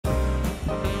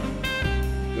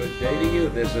Day to you.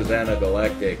 This is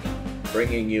Galactic,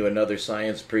 bringing you another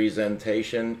science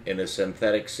presentation in a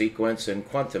synthetic sequence in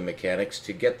quantum mechanics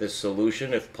to get this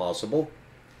solution if possible.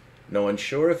 No one's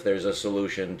sure if there's a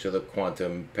solution to the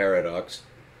quantum paradox.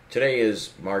 Today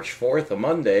is March 4th, a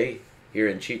Monday, here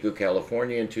in Chico,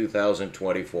 California in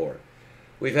 2024.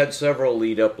 We've had several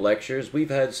lead-up lectures.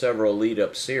 We've had several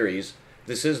lead-up series.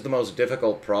 This is the most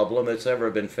difficult problem that's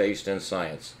ever been faced in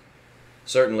science,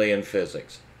 certainly in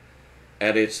physics.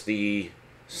 And it's the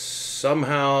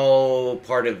somehow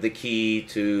part of the key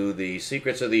to the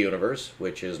secrets of the universe,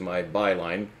 which is my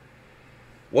byline.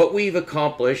 What we've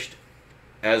accomplished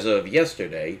as of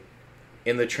yesterday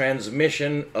in the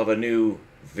transmission of a new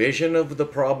vision of the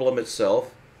problem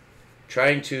itself,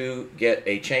 trying to get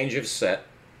a change of set,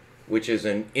 which is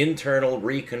an internal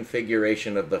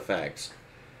reconfiguration of the facts.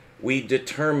 We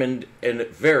determined a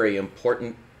very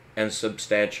important and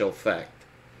substantial fact.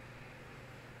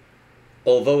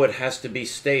 Although it has to be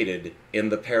stated in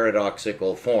the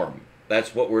paradoxical form.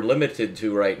 That's what we're limited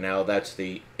to right now. That's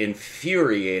the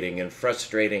infuriating and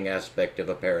frustrating aspect of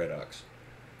a paradox.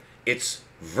 It's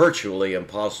virtually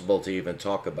impossible to even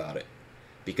talk about it.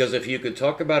 Because if you could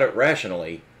talk about it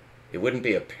rationally, it wouldn't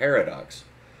be a paradox.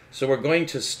 So we're going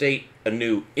to state a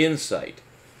new insight.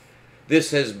 This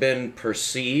has been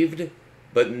perceived,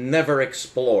 but never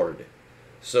explored.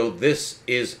 So this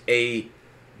is a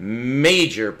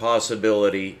major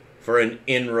possibility for an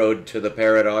inroad to the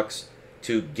paradox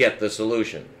to get the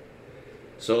solution.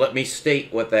 So let me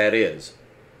state what that is.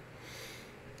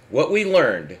 What we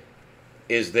learned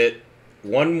is that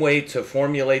one way to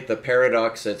formulate the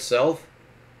paradox itself,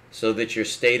 so that you're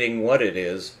stating what it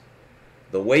is,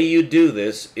 the way you do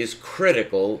this is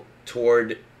critical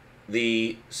toward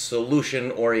the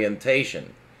solution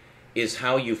orientation, is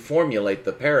how you formulate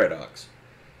the paradox.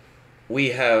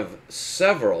 We have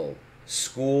several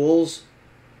schools,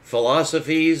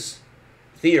 philosophies,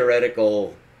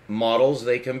 theoretical models,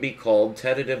 they can be called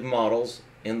tentative models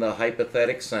in the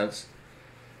hypothetic sense,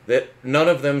 that none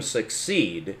of them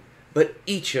succeed, but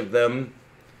each of them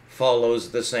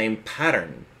follows the same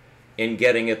pattern in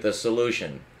getting at the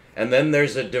solution. And then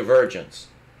there's a divergence.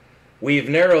 We've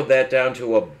narrowed that down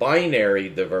to a binary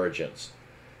divergence,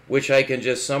 which I can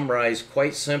just summarize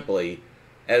quite simply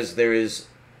as there is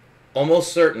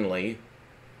almost certainly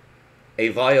a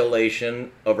violation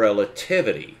of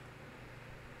relativity.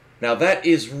 Now that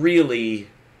is really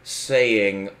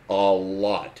saying a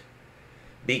lot,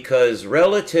 because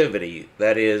relativity,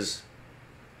 that is,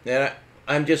 and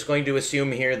I'm just going to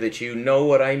assume here that you know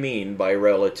what I mean by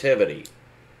relativity.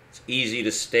 It's easy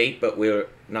to state, but we're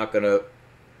not going to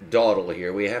dawdle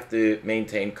here. We have to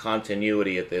maintain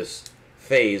continuity at this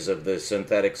phase of the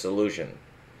synthetic solution.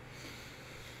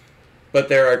 But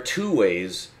there are two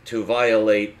ways to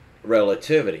violate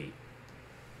relativity.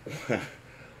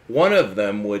 One of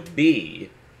them would be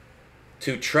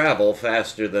to travel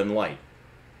faster than light.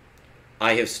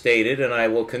 I have stated, and I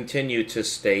will continue to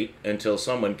state until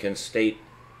someone can state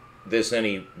this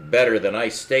any better than I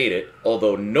state it,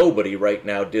 although nobody right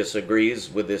now disagrees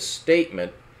with this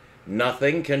statement,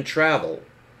 nothing can travel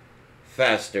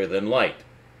faster than light.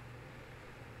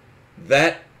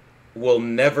 That will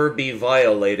never be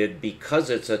violated because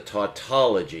it's a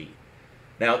tautology.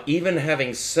 Now, even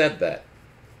having said that,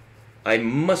 I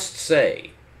must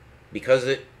say, because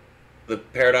the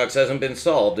paradox hasn't been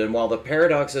solved, and while the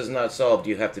paradox is not solved,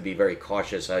 you have to be very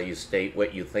cautious how you state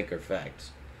what you think are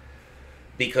facts,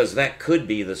 because that could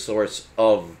be the source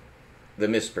of the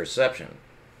misperception.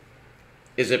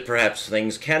 Is it perhaps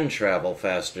things can travel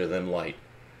faster than light?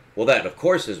 Well, that, of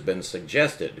course, has been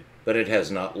suggested, but it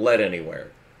has not led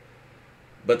anywhere.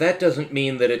 But that doesn't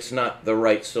mean that it's not the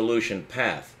right solution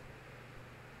path.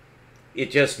 It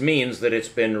just means that it's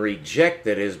been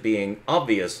rejected as being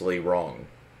obviously wrong.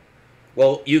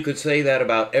 Well, you could say that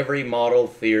about every model,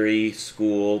 theory,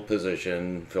 school,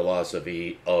 position,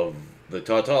 philosophy of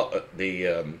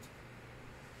the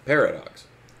paradox.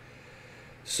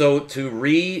 So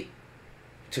to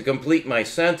complete my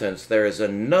sentence, there is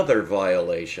another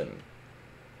violation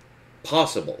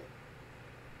possible.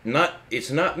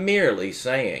 It's not merely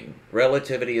saying,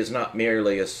 relativity is not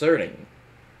merely asserting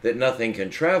that nothing can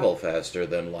travel faster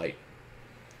than light.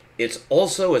 It's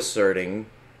also asserting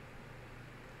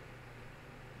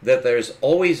that there's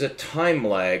always a time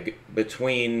lag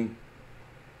between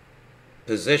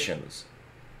positions,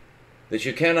 that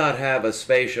you cannot have a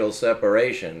spatial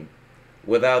separation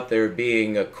without there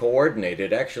being a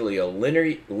coordinated, actually a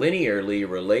linearly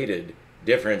related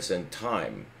difference in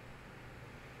time.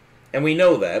 And we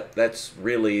know that. That's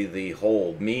really the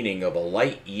whole meaning of a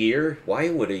light year. Why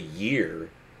would a year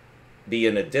be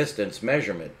in a distance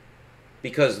measurement?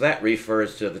 because that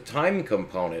refers to the time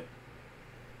component,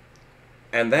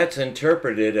 and that's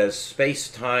interpreted as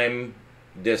space-time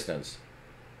distance,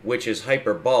 which is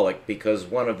hyperbolic because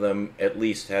one of them at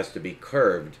least has to be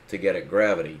curved to get at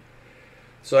gravity.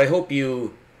 So I hope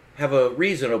you have a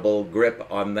reasonable grip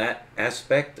on that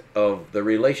aspect of the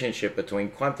relationship between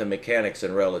quantum mechanics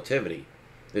and relativity.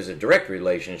 There's a direct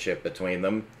relationship between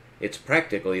them. It's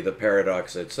practically the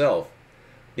paradox itself,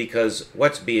 because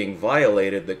what's being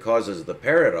violated that causes the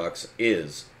paradox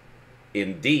is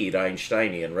indeed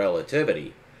Einsteinian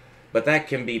relativity, but that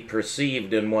can be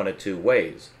perceived in one of two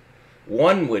ways.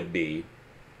 One would be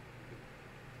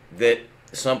that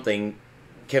something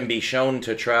can be shown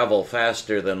to travel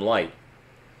faster than light.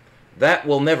 That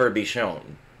will never be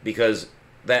shown, because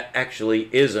that actually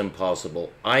is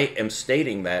impossible. I am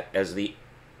stating that as the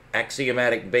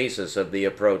axiomatic basis of the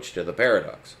approach to the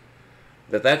paradox.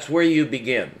 That's where you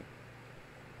begin,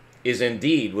 is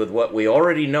indeed with what we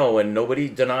already know, and nobody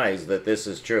denies that this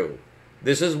is true.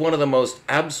 This is one of the most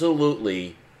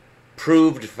absolutely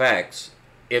proved facts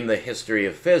in the history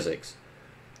of physics,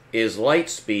 is light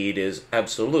speed is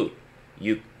absolute.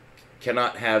 You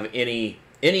cannot have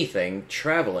anything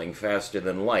traveling faster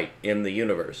than light in the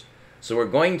universe. So we're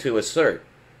going to assert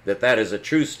that that is a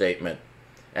true statement.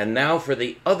 And now for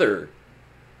the other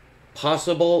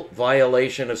possible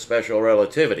violation of special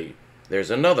relativity. There's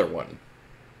another one.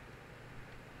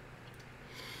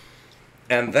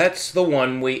 And that's the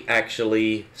one we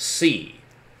actually see,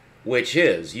 which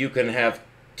is you can have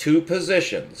two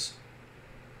positions,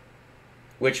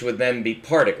 which would then be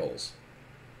particles,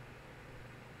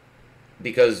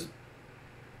 because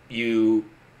you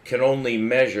can only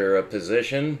measure a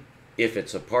position if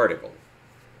it's a particle.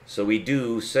 So we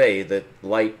do say that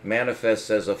light manifests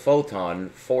as a photon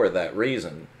for that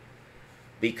reason,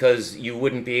 because you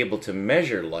wouldn't be able to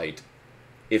measure light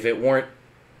if it weren't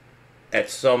at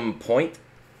some point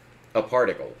a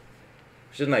particle,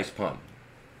 which is a nice pun.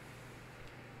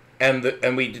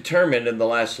 And we determined in the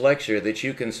last lecture that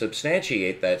you can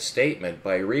substantiate that statement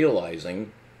by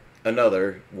realizing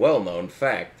another well-known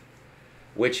fact,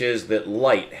 which is that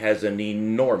light has an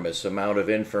enormous amount of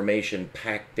information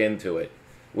packed into it,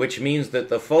 which means that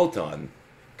the photon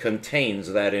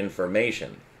contains that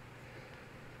information.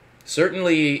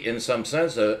 Certainly, in some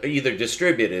sense, either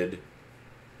distributed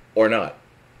or not.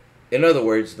 In other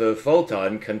words, the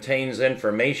photon contains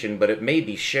information, but it may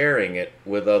be sharing it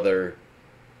with other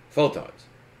photons.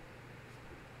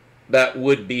 That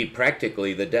would be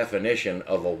practically the definition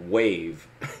of a wave,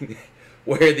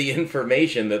 where the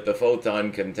information that the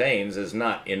photon contains is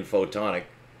not in photonic,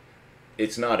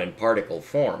 it's not in particle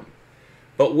form.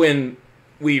 But when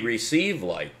we receive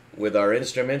light with our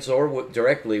instruments or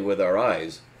directly with our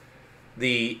eyes,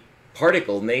 the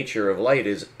particle nature of light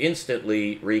is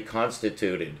instantly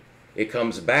reconstituted. It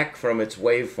comes back from its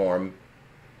waveform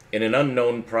in an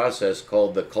unknown process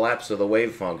called the collapse of the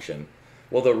wave function.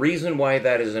 Well, the reason why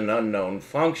that is an unknown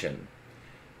function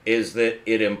is that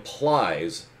it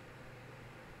implies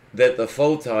that the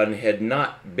photon had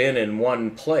not been in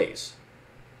one place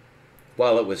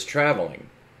while it was traveling.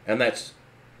 And that's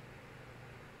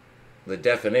the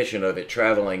definition of it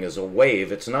traveling as a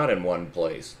wave. It's not in one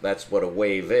place. That's what a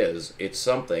wave is. It's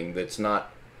something that's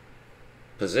not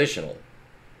positional.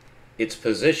 Its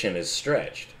position is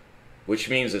stretched, which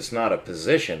means it's not a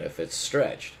position if it's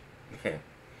stretched.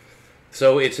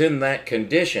 So it's in that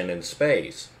condition in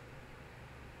space.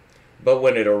 But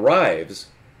when it arrives,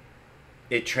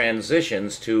 it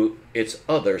transitions to its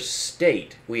other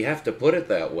state. We have to put it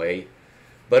that way.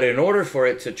 But in order for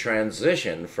it to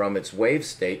transition from its wave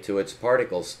state to its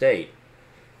particle state,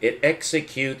 it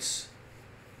executes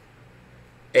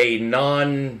a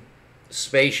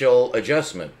non-spatial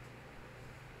adjustment.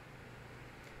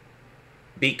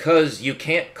 Because you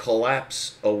can't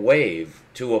collapse a wave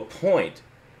to a point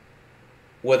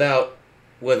without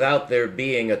there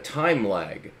being a time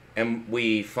lag. And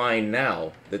we find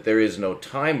now that there is no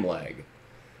time lag.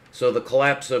 So the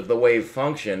collapse of the wave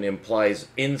function implies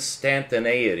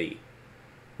instantaneity,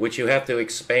 which you have to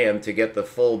expand to get the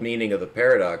full meaning of the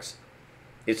paradox.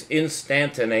 It's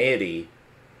instantaneity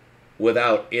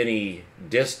without any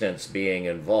distance being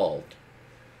involved.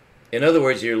 In other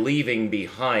words, you're leaving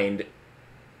behind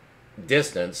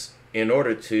distance in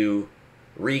order to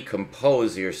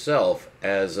recompose yourself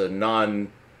as a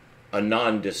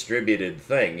non-distributed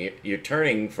thing. You're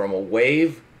turning from a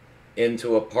wave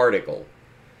into a particle.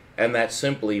 And that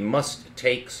simply must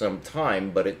take some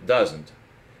time, but it doesn't.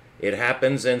 It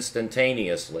happens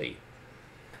instantaneously.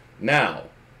 Now,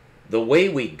 the way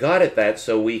we got at that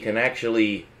so we can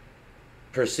actually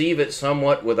perceive it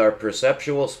somewhat with our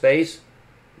perceptual space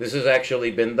This has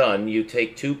actually been done. You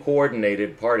take two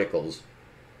coordinated particles,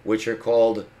 which are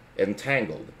called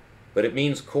entangled, but it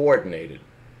means coordinated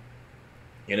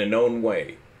in a known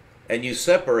way, and you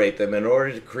separate them in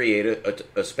order to create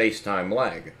a space-time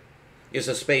lag. It's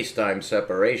a space-time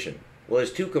separation. Well,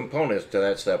 there's two components to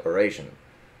that separation.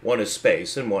 One is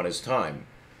space and one is time.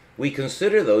 We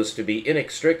consider those to be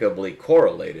inextricably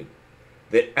correlated,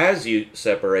 that as you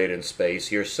separate in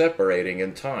space, you're separating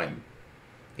in time.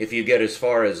 If you get as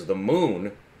far as the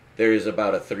moon, there is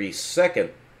about a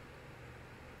 3-second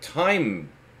time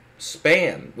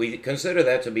span. We consider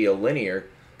that to be a linear,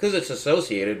 because it's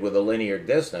associated with a linear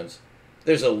distance.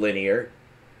 There's a linear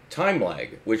time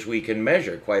lag, which we can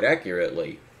measure quite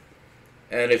accurately.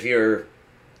 And if you're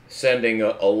sending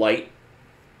a light,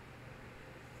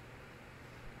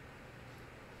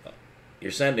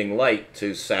 you're sending light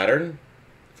to Saturn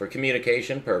for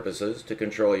communication purposes to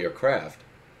control your craft,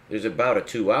 there's about a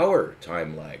 2-hour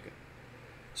time lag.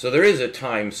 So there is a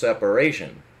time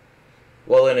separation.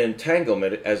 Well, an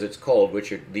entanglement, as it's called,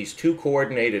 which are these two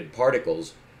coordinated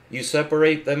particles, you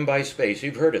separate them by space.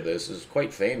 You've heard of this. It's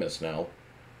quite famous now.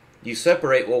 You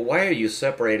separate, well, why are you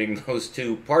separating those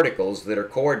two particles that are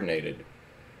coordinated?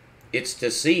 It's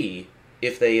to see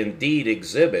if they indeed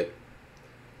exhibit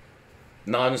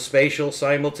non-spatial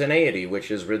simultaneity,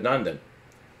 which is redundant.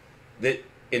 That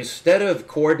instead of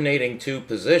coordinating two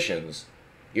positions,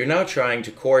 you're now trying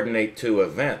to coordinate two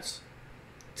events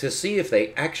to see if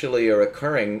they actually are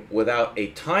occurring without a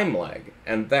time lag,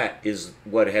 and that is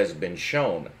what has been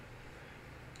shown.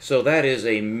 So that is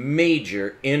a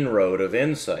major inroad of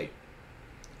insight,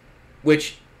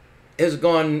 which has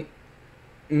gone,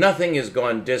 nothing has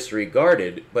gone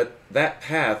disregarded, but that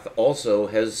path also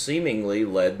has seemingly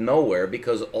led nowhere,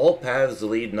 because all paths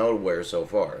lead nowhere so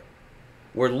far.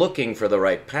 We're looking for the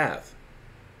right path.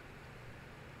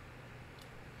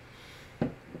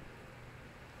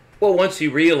 Well, once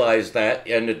you realize that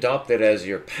and adopt it as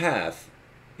your path,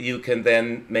 you can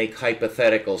then make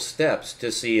hypothetical steps to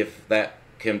see if that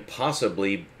can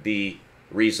possibly be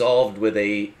resolved with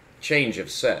a change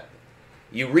of set.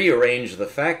 You rearrange the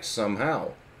facts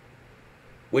somehow,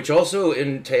 which also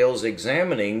entails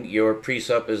examining your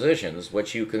presuppositions,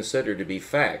 what you consider to be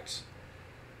facts.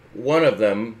 One of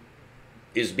them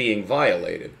is being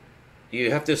violated.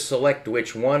 You have to select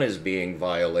which one is being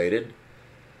violated,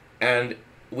 and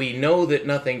we know that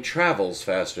nothing travels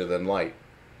faster than light.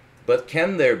 But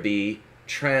can there be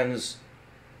transluminal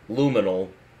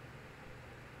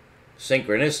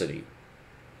synchronicity?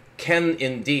 Can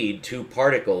indeed two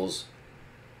particles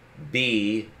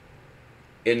be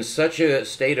in such a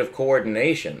state of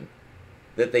coordination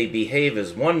that they behave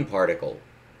as one particle?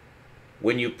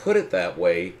 When you put it that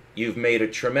way, you've made a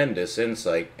tremendous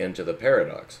insight into the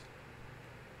paradox.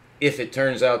 If it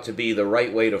turns out to be the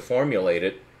right way to formulate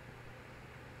it,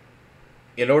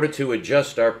 in order to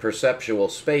adjust our perceptual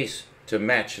space to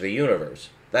match the universe,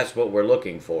 that's what we're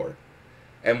looking for.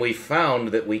 And we found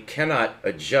that we cannot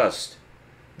adjust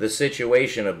the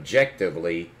situation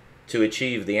objectively to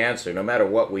achieve the answer. No matter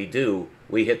what we do,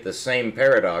 we hit the same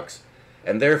paradox,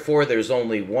 and therefore there's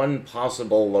only one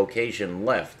possible location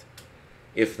left.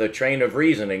 If the train of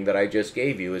reasoning that I just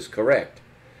gave you is correct,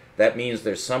 that means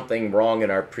there's something wrong in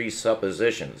our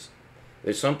presuppositions.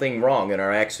 There's something wrong in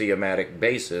our axiomatic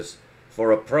basis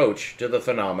for approach to the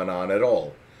phenomenon at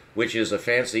all, which is a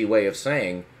fancy way of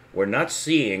saying we're not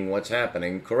seeing what's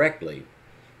happening correctly.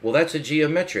 Well, that's a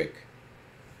geometric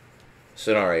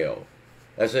scenario.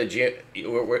 That's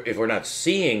if we're not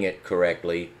seeing it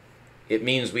correctly, it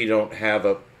means we don't have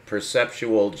a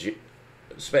perceptual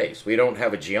space. We don't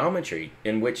have a geometry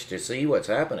in which to see what's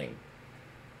happening.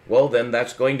 Well, then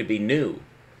that's going to be new,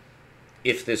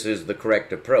 if this is the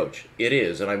correct approach. It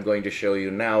is, and I'm going to show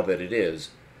you now that it is,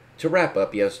 to wrap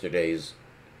up yesterday's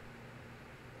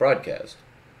broadcast.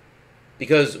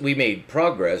 Because we made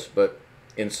progress, but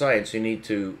in science you need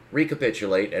to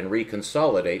recapitulate and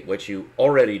reconsolidate what you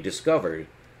already discovered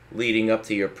leading up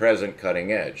to your present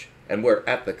cutting edge. And we're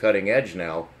at the cutting edge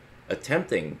now,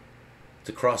 attempting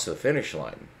to cross the finish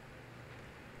line.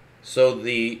 So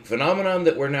the phenomenon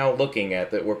that we're now looking at,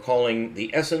 that we're calling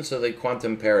the essence of the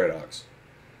quantum paradox,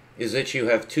 is that you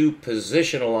have two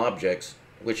positional objects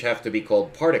which have to be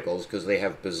called particles because they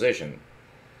have position.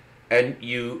 And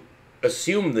you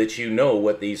assume that you know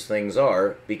what these things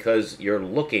are because you're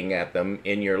looking at them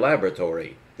in your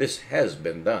laboratory. This has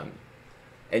been done.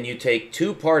 And you take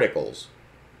two particles,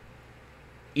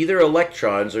 either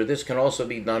electrons, or this can also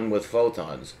be done with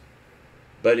photons,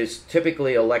 but it's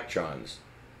typically electrons.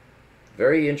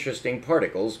 Very interesting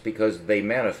particles because they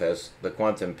manifest the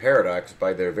quantum paradox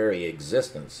by their very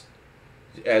existence.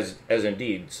 as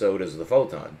indeed so does the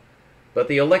photon. But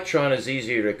the electron is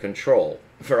easier to control,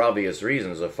 for obvious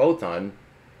reasons. A photon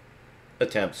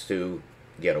attempts to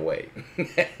get away.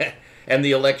 And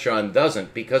the electron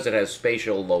doesn't, because it has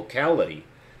spatial locality.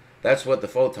 That's what the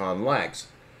photon lacks.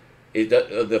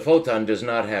 The photon does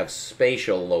not have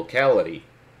spatial locality.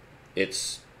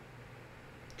 It's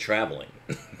traveling.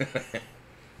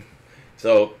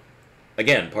 So,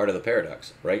 again, part of the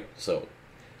paradox, right? So,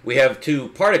 we have two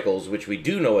particles, which we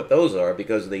do know what those are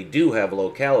because they do have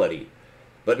locality.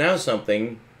 But now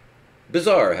something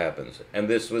bizarre happens, and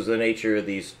this was the nature of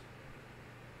these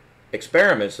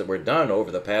experiments that were done over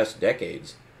the past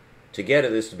decades to get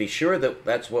at this, to be sure that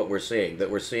that's what we're seeing, that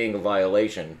we're seeing a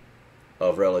violation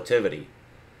of relativity,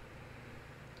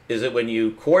 is that when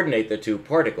you coordinate the two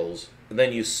particles,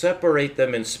 then you separate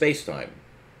them in space-time.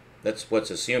 That's what's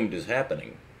assumed is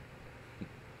happening.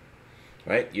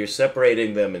 Right? You're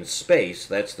separating them in space,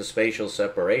 that's the spatial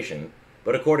separation,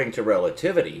 but according to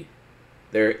relativity,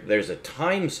 there's a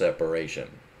time separation.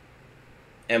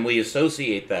 And we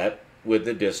associate that with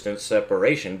the distance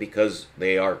separation because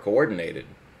they are coordinated.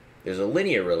 There's a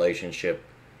linear relationship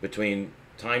between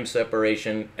time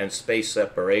separation and space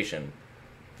separation.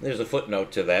 There's a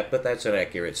footnote to that, but that's an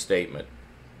accurate statement.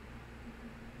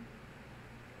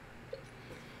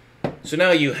 So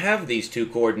now you have these two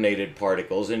coordinated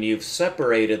particles, and you've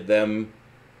separated them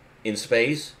in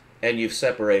space, and you've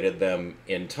separated them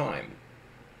in time.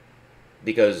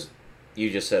 Because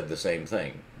you just said the same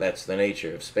thing. That's the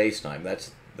nature of space-time.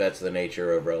 That's the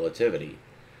nature of relativity,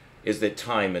 is that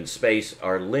time and space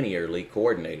are linearly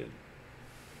coordinated.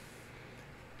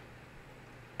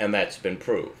 And that's been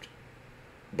proved.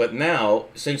 But now,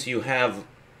 since you have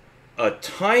a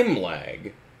time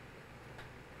lag,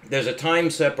 there's a time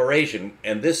separation,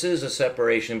 and this is a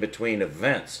separation between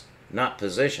events, not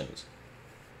positions.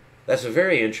 That's a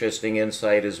very interesting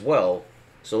insight as well,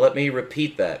 so let me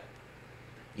repeat that.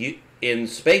 In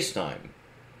space-time,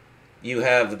 you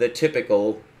have the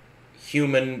typical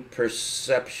human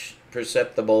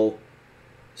perceptible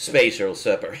spatial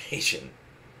separation.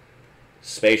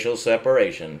 Spatial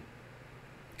separation,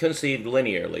 conceived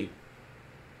linearly.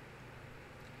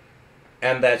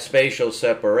 And that spatial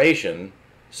separation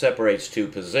separates two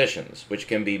positions, which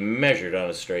can be measured on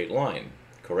a straight line.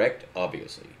 Correct?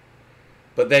 Obviously.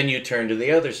 But then you turn to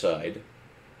the other side.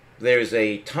 There's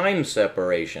a time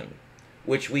separation,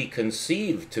 which we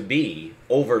conceive to be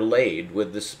overlaid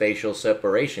with the spatial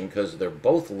separation because they're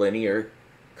both linear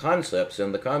concepts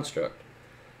in the construct.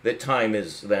 That time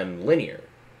is then linear.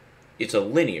 It's a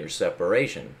linear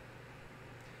separation.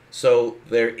 So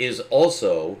there is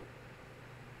also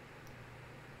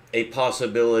a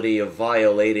possibility of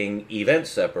violating event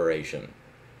separation.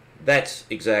 That's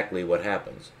exactly what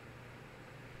happens.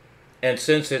 And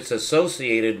since it's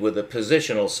associated with a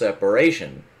positional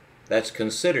separation, that's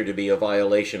considered to be a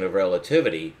violation of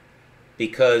relativity,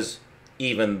 because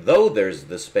even though there's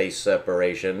the space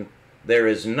separation, there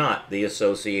is not the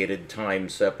associated time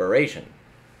separation,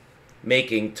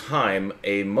 making time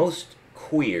a most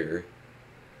queer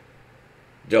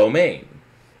domain,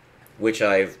 which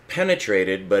I've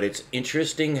penetrated, but it's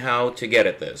interesting how to get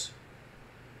at this.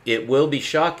 It will be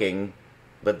shocking,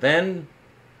 but then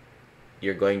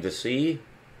you're going to see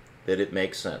that it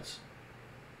makes sense.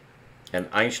 And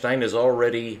Einstein has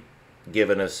already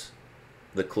given us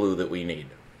the clue that we need.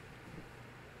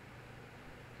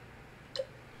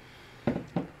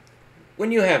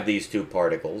 When you have these two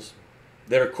particles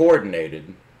that are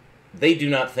coordinated, they do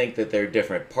not think that they're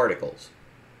different particles.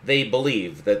 They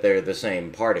believe that they're the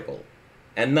same particle,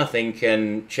 and nothing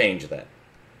can change that.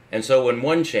 And so when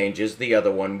one changes, the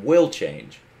other one will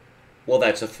change. Well,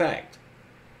 that's a fact.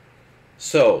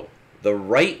 So, the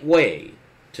right way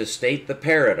to state the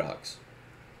paradox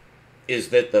is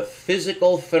that the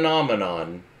physical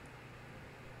phenomenon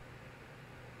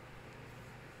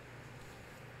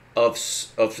of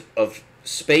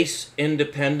space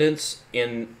independence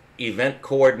in event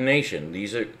coordination,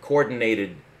 these are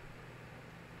coordinated,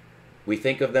 we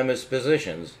think of them as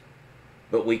positions,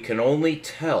 but we can only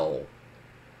tell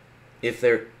if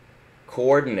they're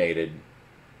coordinated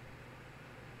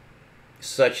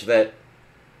such that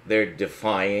they're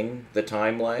defying the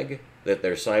time lag, that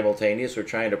they're simultaneous. We're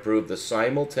trying to prove the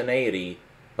simultaneity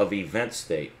of event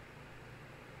state.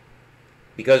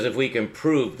 Because if we can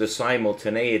prove the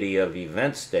simultaneity of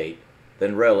event state,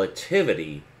 then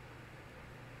relativity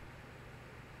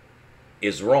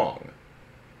is wrong.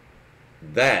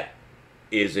 That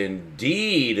is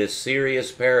indeed a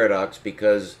serious paradox,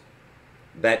 because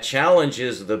that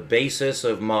challenges the basis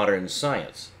of modern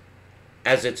science.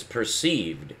 As it's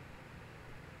perceived,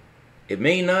 It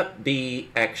may not be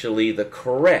actually the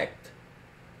correct,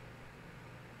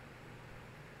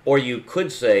 or you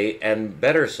could say, and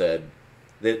better said,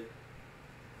 that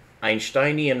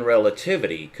Einsteinian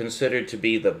relativity, considered to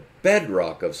be the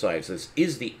bedrock of science, this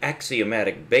is the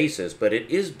axiomatic basis, but it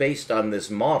is based on this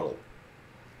model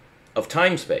of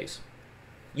time-space,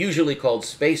 usually called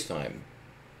space-time.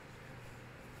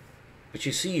 But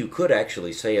you see, you could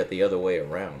actually say it the other way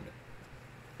around.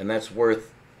 And that's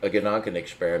worth a Gedanken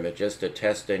experiment just to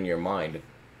test in your mind.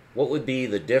 What would be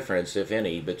the difference, if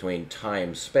any, between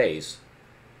time-space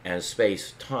and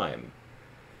space-time?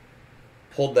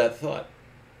 Hold that thought.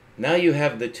 Now you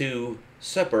have the two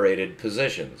separated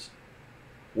positions,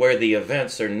 where the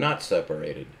events are not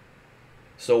separated.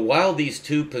 So while these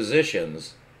two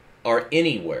positions are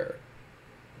anywhere,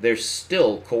 they're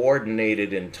still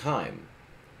coordinated in time,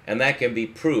 and that can be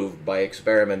proved by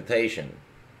experimentation.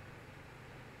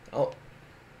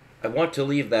 I want to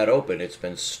leave that open. It's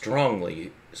been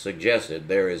strongly suggested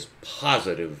there is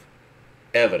positive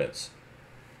evidence.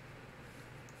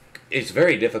 It's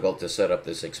very difficult to set up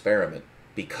this experiment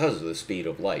because of the speed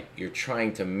of light. You're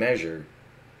trying to measure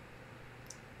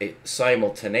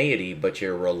simultaneity, but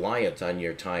you're reliant on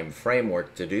your time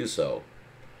framework to do so.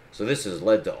 So this has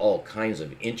led to all kinds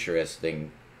of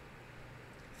interesting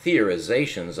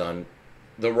theorizations on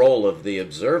the role of the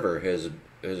observer. Has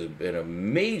been a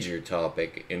major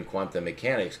topic in quantum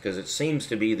mechanics, because it seems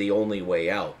to be the only way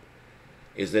out,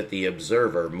 is that the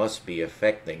observer must be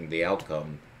affecting the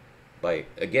outcome by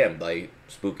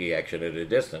spooky action at a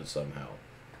distance somehow.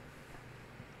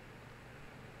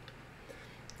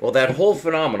 Well, that whole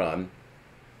phenomenon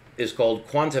is called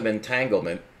quantum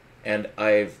entanglement, and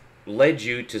I've led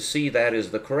you to see that as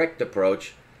the correct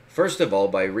approach, first of all,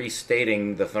 by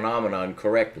restating the phenomenon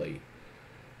correctly.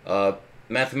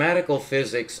 Mathematical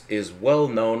physics is well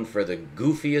known for the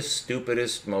goofiest,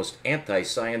 stupidest, most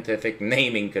anti-scientific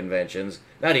naming conventions.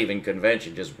 Not even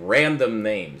convention, just random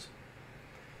names.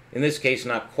 In this case,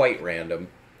 not quite random,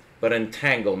 but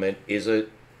entanglement is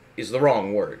the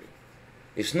wrong word.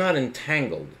 It's not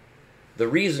entangled. The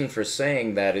reason for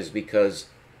saying that is because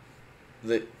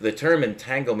the term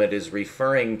entanglement is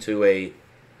referring to a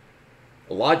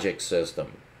logic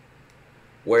system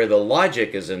where the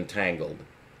logic is entangled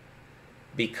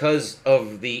because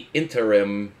of the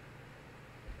interim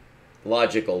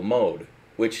logical mode,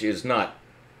 which is not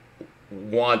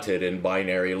wanted in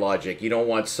binary logic. You don't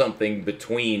want something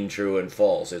between true and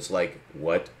false. It's like,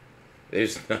 what?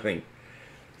 There's nothing.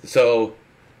 So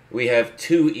we have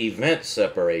two event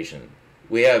separation.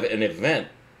 We have an event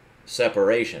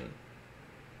separation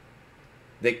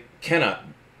that cannot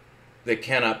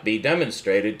be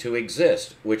demonstrated to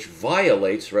exist, which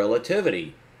violates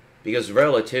relativity, because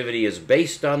relativity is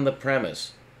based on the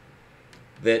premise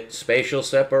that spatial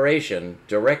separation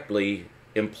directly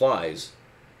implies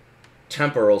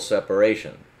temporal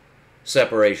separation,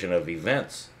 separation of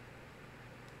events.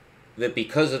 That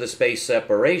because of the space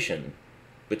separation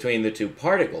between the two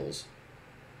particles,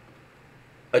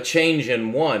 a change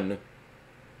in one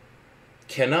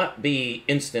cannot be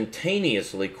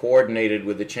instantaneously coordinated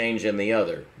with the change in the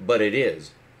other, but it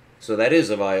is. So that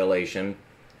is a violation,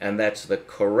 and that's the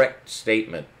correct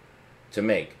statement to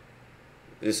make.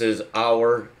 This is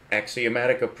our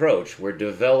axiomatic approach. We're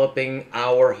developing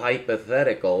our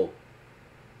hypothetical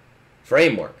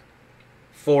framework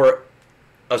for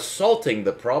assaulting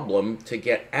the problem to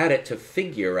get at it, to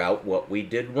figure out what we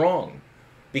did wrong,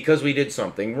 because we did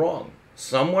something wrong.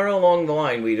 Somewhere along the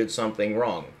line we did something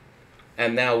wrong,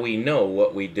 and now we know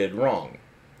what we did wrong.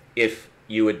 If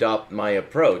you adopt my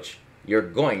approach, you're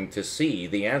going to see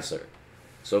the answer.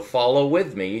 So follow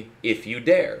with me if you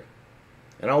dare.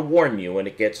 And I'll warn you when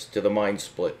it gets to the mind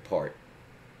split part,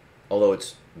 although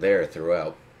it's there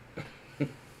throughout.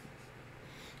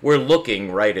 We're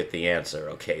looking right at the answer,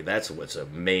 okay? That's what's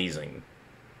amazing.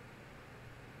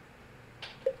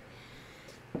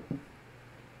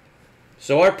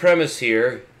 So our premise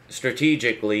here,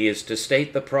 strategically, is to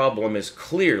state the problem as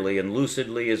clearly and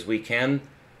lucidly as we can,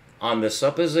 on the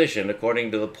supposition,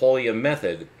 according to the Polya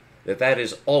method, that that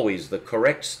is always the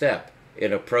correct step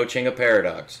in approaching a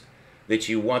paradox, that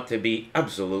you want to be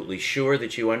absolutely sure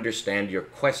that you understand your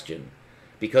question,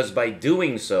 because by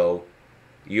doing so,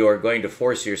 you are going to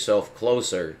force yourself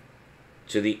closer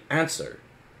to the answer.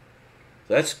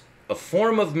 That's a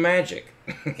form of magic,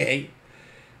 okay?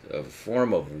 A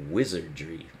form of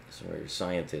wizardry. That's where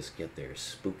scientists get their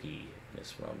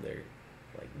spookiness from. They're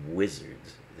like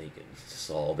wizards. They can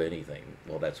solve anything.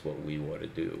 Well, that's what we want to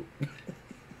do.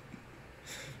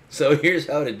 So here's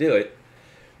how to do it.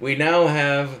 We now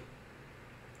have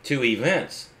two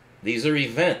events. These are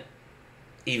event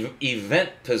event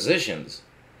positions.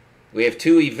 We have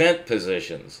two event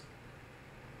positions.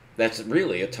 That's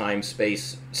really a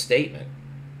time-space statement.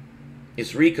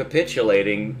 It's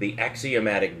recapitulating the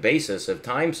axiomatic basis of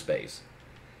time-space,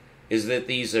 is that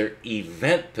these are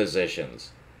event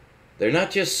positions. They're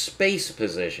not just space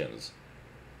positions.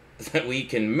 That we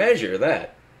can measure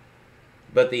that.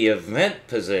 But the event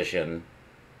position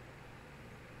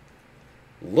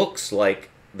looks like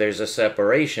there's a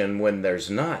separation when there's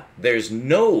not. There's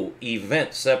no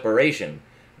event separation.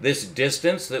 This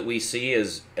distance that we see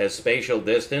as spatial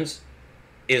distance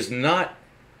is not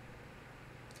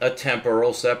a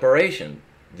temporal separation.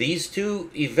 These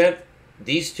two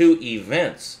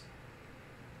events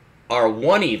are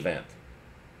one event.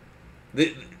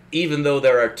 Even though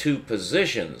there are two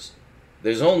positions,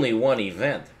 there's only one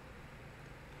event.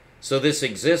 So this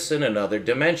exists in another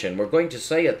dimension. We're going to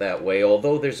say it that way,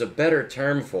 although there's a better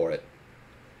term for it.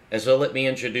 And so let me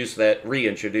reintroduce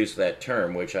that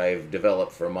term, which I've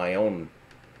developed for my own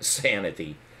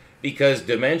sanity, because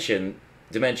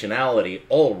dimensionality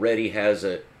already has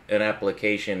an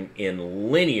application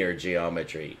in linear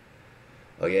geometry.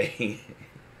 Okay?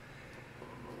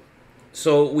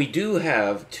 So we do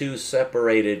have two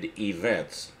separated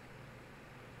events.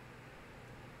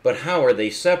 But how are they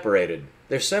separated?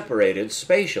 They're separated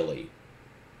spatially.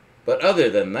 But other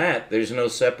than that, there's no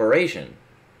separation.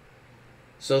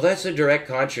 So that's a direct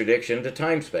contradiction to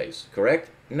time-space, correct?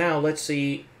 Now let's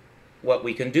see what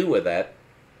we can do with that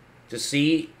to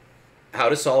see how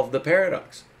to solve the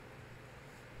paradox.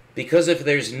 Because if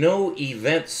there's no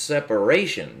event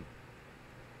separation,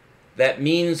 that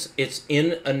means it's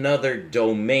in another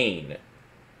domain.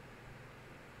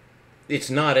 It's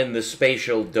not in the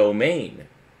spatial domain.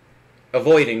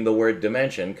 Avoiding the word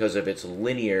dimension because of its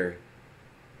linear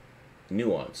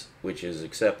nuance, which is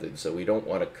accepted. So we don't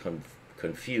want to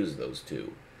confuse those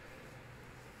two.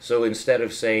 So instead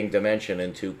of saying dimension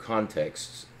in two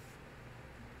contexts,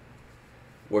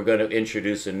 we're going to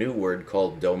introduce a new word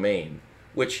called domain,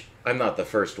 which I'm not the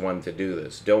first one to do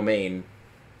this. Domain,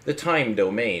 the time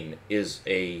domain, is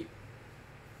a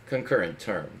concurrent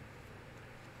term.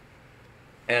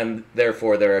 And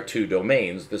therefore there are two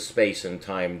domains, the space and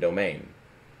time domain.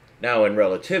 Now in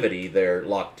relativity they're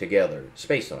locked together,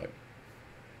 space-time.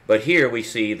 But here we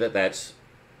see that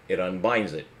it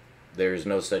unbinds it. There's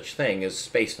no such thing as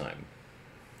space-time,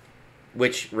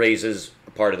 which raises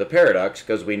part of the paradox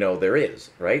because we know there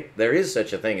is, right? There is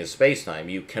such a thing as space-time.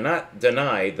 You cannot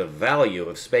deny the value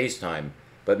of space-time,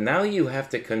 but now you have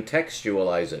to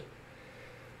contextualize it.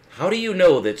 How do you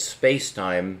know that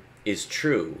space-time is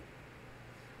true?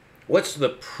 What's the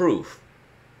proof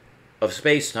of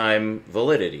space-time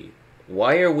validity?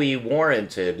 Why are we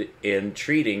warranted in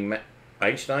treating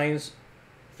Einstein's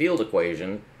field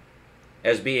equation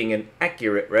as being an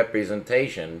accurate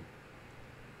representation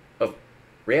of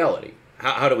reality?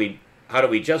 How do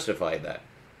we justify that?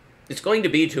 It's going to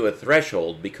be to a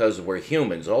threshold because we're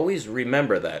humans. Always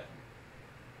remember that.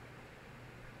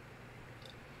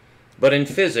 But in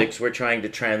physics, we're trying to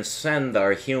transcend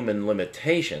our human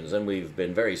limitations, and we've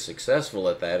been very successful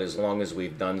at that as long as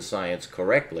we've done science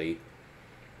correctly.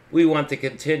 We want to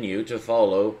continue to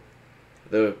follow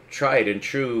the tried and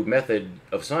true method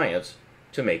of science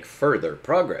to make further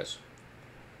progress,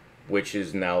 which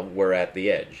is now we're at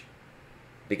the edge.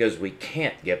 Because we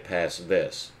can't get past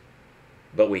this,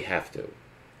 but we have to.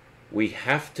 We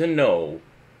have to know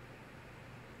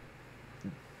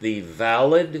the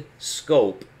valid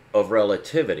scope of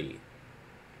relativity.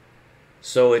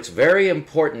 So it's very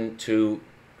important to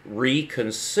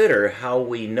reconsider how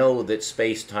we know that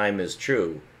space-time is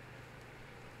true.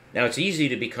 Now it's easy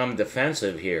to become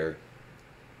defensive here.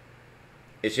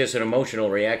 It's just an emotional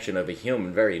reaction of a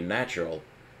human, very natural,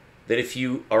 that if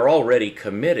you are already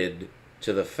committed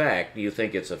to the fact, you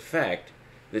think it's a fact,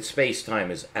 that space-time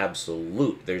is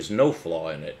absolute, there's no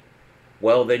flaw in it,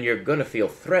 well then you're going to feel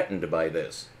threatened by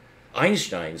this.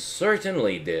 Einstein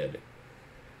certainly did,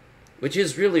 which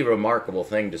is really a remarkable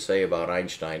thing to say about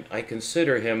Einstein. I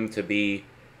consider him to be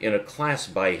in a class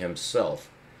by himself,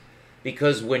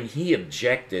 because when he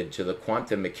objected to the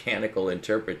quantum mechanical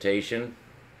interpretation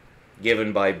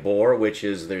given by Bohr, which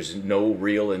is there's no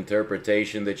real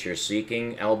interpretation that you're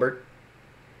seeking, Albert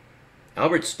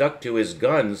stuck to his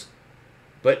guns,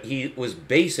 but he was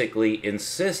basically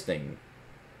insisting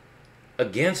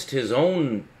against his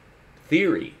own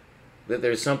theory that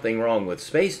there's something wrong with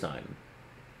space-time.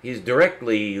 He's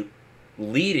directly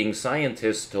leading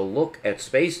scientists to look at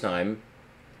space-time.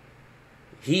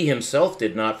 He himself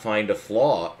did not find a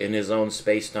flaw in his own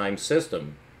space-time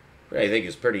system. I think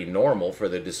it's pretty normal for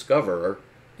the discoverer.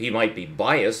 He might be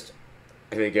biased,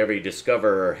 I think every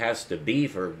discoverer has to be,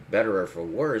 for better or for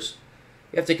worse.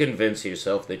 You have to convince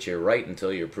yourself that you're right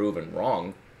until you're proven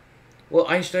wrong. Well,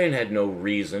 Einstein had no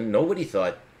reason. Nobody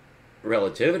thought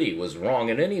relativity was wrong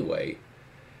in any way.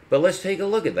 But let's take a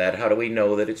look at that. How do we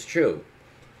know that it's true?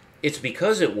 It's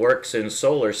because it works in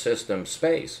solar system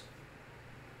space.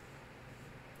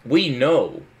 We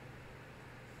know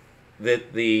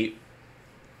that the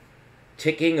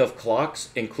ticking of clocks,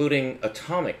 including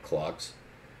atomic clocks,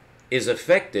 is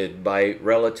affected by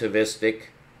relativistic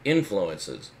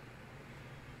influences.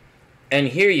 And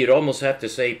here you'd almost have to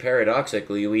say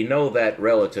paradoxically, we know that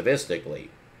relativistically.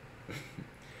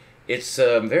 It's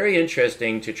very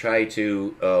interesting to try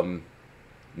to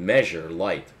measure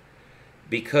light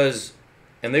because,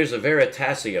 and there's a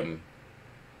Veritasium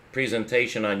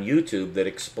presentation on YouTube that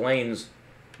explains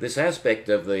this aspect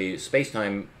of the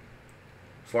space-time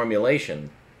formulation,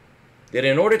 that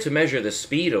in order to measure the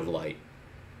speed of light,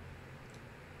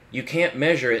 you can't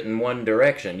measure it in one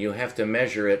direction. You have to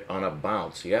measure it on a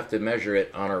bounce. You have to measure it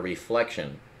on a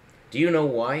reflection. Do you know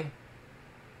why?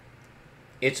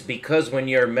 It's because when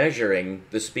you're measuring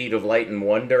the speed of light in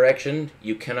one direction,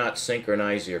 you cannot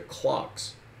synchronize your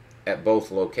clocks at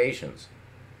both locations.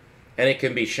 And it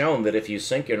can be shown that if you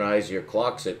synchronize your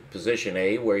clocks at position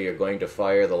A, where you're going to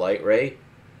fire the light ray,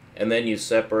 and then you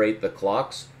separate the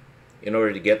clocks in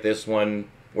order to get this one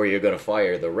where you're going to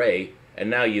fire the ray, and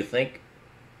now you think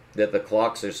that the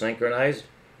clocks are synchronized,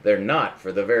 they're not,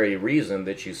 for the very reason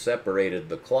that you separated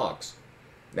the clocks.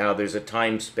 Now there's a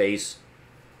time-space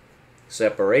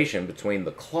separation between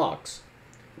the clocks,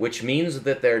 which means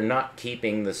that they're not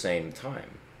keeping the same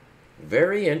time.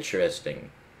 Very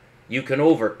interesting. You can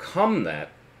overcome that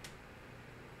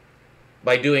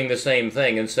by doing the same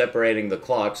thing and separating the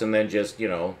clocks, and then just, you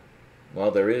know,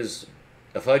 well, there is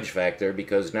a fudge factor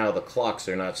because now the clocks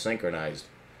are not synchronized.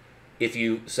 If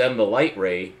you send the light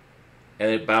ray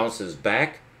and it bounces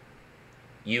back,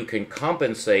 you can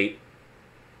compensate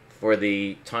for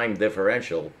the time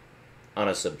differential on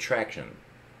a subtraction.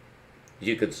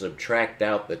 You could subtract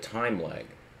out the time lag,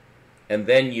 and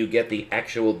then you get the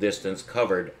actual distance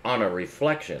covered on a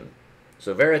reflection.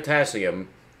 So Veritasium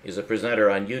is a presenter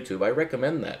on YouTube. I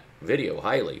recommend that video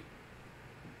highly.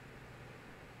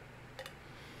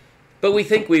 But we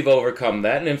think we've overcome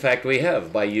that, and in fact we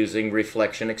have, by using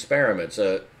reflection experiments.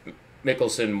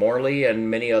 Michelson-Morley and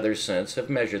many others since have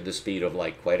measured the speed of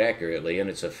light quite accurately, and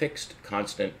it's a fixed,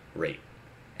 constant rate.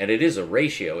 And it is a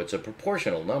ratio, it's a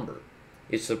proportional number.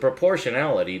 It's the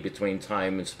proportionality between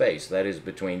time and space, that is,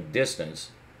 between distance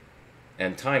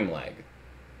and time lag.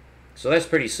 So that's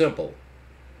pretty simple,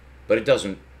 but it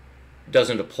doesn't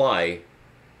apply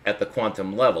at the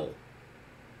quantum level.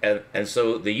 And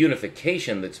so the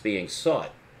unification that's being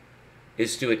sought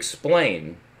is to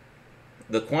explain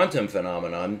the quantum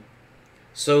phenomenon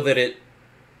so that it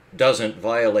doesn't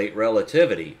violate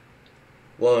relativity.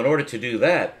 Well, in order to do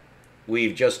that,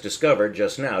 we've just discovered,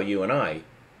 just now, you and I,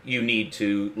 you need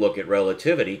to look at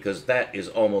relativity, because that is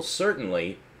almost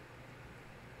certainly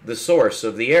the source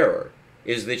of the error,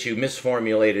 is that you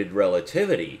misformulated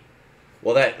relativity.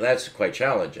 Well, that's quite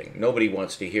challenging. Nobody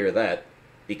wants to hear that,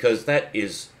 because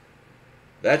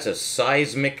that's a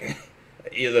seismic,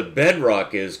 the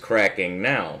bedrock is cracking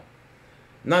now.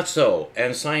 Not so,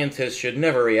 and scientists should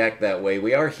never react that way.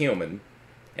 We are human,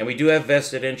 and we do have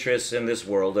vested interests in this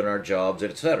world, in our jobs,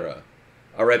 etc.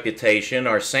 Our reputation,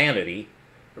 our sanity.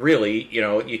 Really, you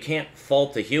know, you can't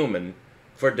fault a human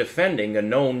for defending a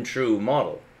known true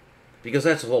model, because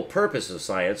that's the whole purpose of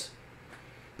science.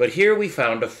 But here we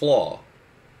found a flaw,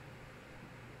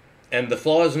 and the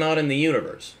flaw is not in the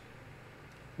universe.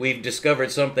 We've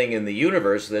discovered something in the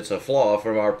universe that's a flaw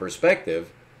from our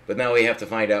perspective, but now we have to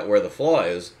find out where the flaw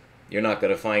is. You're not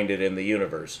going to find it in the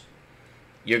universe.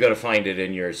 You're going to find it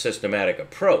in your systematic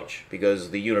approach, because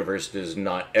the universe does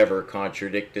not ever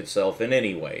contradict itself in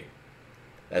any way.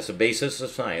 That's the basis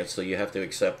of science, so you have to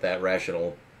accept that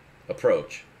rational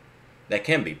approach. That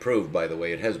can be proved, by the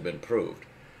way. It has been proved.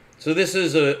 So this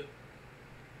is a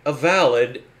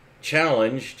valid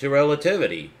challenge to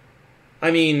relativity.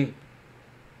 I mean,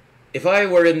 if I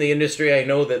were in the industry, I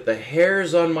know that the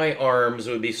hairs on my arms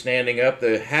would be standing up,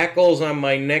 the hackles on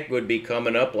my neck would be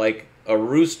coming up like a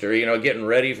rooster, you know, getting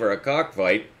ready for a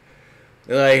cockfight.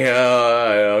 Like,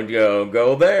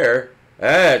 go there.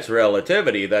 That's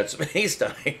relativity, that's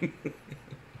space-time.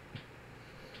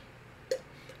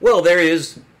 Well,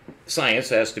 science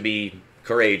has to be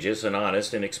courageous and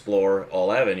honest and explore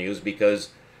all avenues, because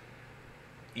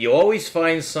you always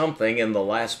find something in the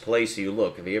last place you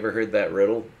look. Have you ever heard that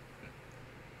riddle?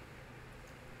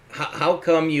 How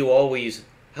come you always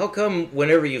How come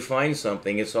whenever you find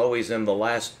something, it's always in the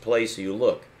last place you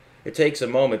look? It takes a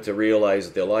moment to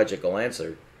realize the logical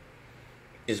answer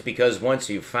is because once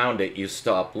you've found it, you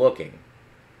stop looking.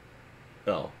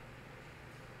 Oh.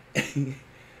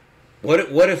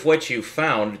 What if what you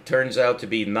found turns out to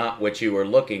be not what you were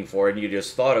looking for, and you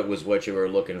just thought it was what you were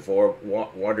looking for,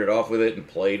 wandered off with it and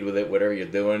played with it, whatever you're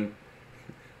doing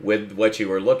with what you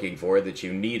were looking for that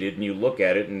you needed, and you look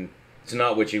at it and it's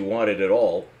not what you wanted at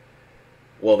all?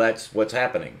 Well, that's what's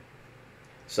happening.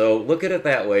 So look at it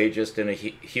that way, just in a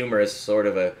humorous, sort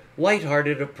of a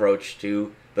lighthearted approach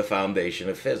to the foundation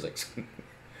of physics.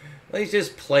 Let's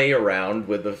just play around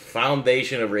with the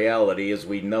foundation of reality as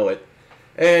we know it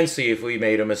and see if we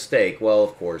made a mistake. Well,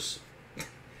 of course,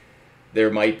 there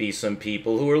might be some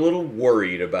people who are a little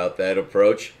worried about that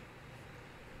approach.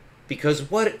 Because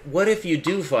what if you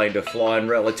do find a flaw in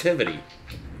relativity?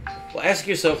 Well, ask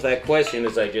yourself that question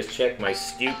as I just check my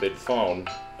stupid phone.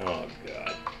 Oh,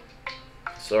 God.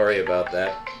 Sorry about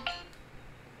that.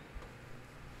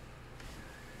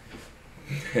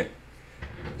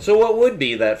 So what would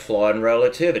be that flaw in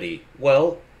relativity?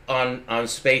 Well, on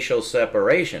spatial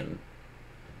separation,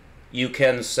 you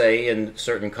can say in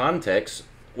certain contexts,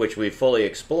 which we've fully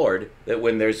explored, that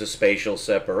when there's a spatial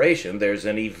separation, there's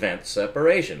an event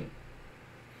separation.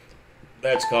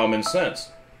 That's common sense.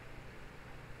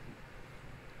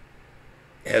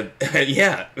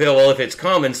 Yeah, well, if it's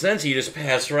common sense, you just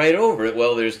pass right over it.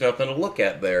 Well, there's nothing to look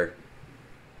at there.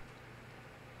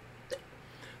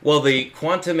 Well, the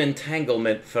quantum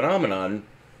entanglement phenomenon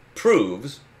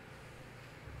proves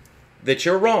that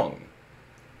you're wrong.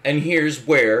 And here's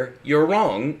where you're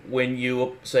wrong when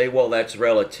you say, well, that's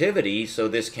relativity, so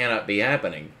this cannot be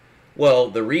happening. Well,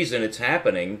 the reason it's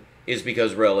happening is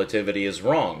because relativity is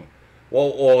wrong.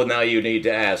 Well, now you need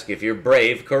to ask, if you're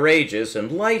brave, courageous,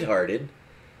 and lighthearted,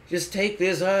 just take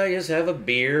this, just have a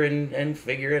beer and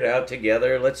figure it out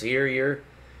together. Let's hear your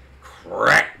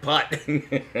crackpot.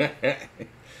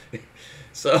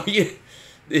 So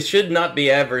it should not be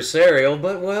adversarial,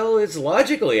 but, well, it's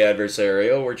logically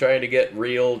adversarial. We're trying to get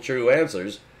real, true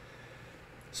answers.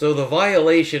 So the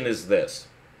violation is this.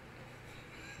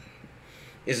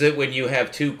 Is that when you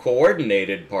have two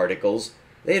coordinated particles,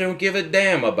 they don't give a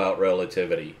damn about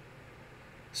relativity.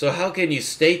 So how can you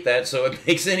state that so it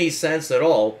makes any sense at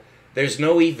all? There's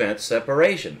no event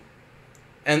separation.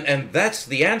 And that's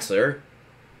the answer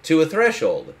to a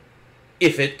threshold,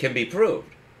 if it can be proved.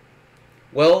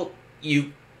 Well,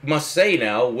 you must say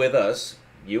now with us,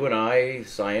 you and I,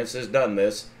 science has done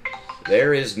this,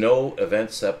 there is no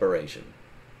event separation.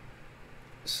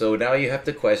 So now you have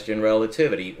to question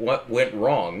relativity. What went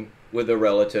wrong with the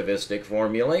relativistic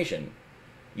formulation?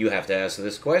 You have to ask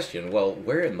this question. Well,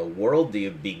 where in the world do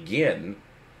you begin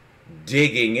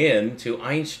digging into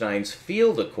Einstein's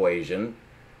field equation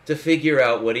to figure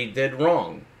out what he did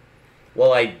wrong?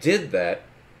 Well, I did that,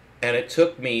 and it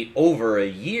took me over a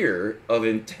year of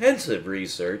intensive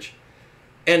research,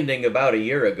 ending about a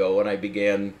year ago when I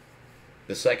began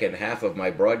the second half of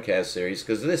my broadcast series,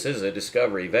 because this is a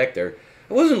discovery vector.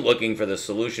 I wasn't looking for the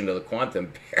solution to the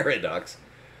quantum paradox.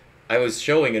 I was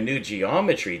showing a new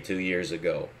geometry 2 years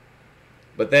ago.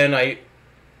 But then I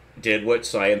did what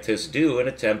scientists do and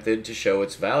attempted to show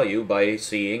its value by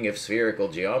seeing if spherical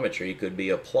geometry could be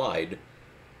applied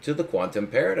to the quantum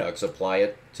paradox, apply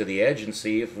it to the edge and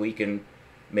see if we can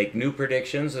make new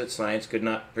predictions that science could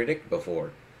not predict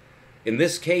before. In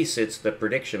this case, it's the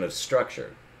prediction of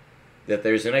structure, that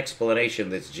there's an explanation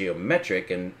that's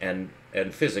geometric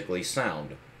and physically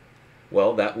sound.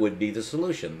 Well, that would be the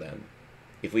solution then,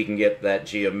 if we can get that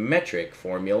geometric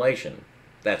formulation.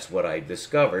 That's what I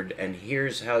discovered, and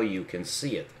here's how you can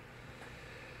see it.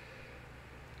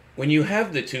 When you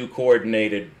have the two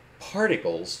coordinated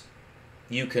particles,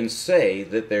 you can say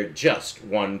that they're just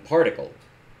one particle.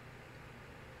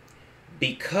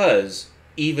 Because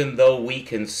even though we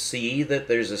can see that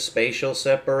there's a spatial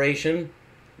separation,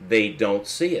 they don't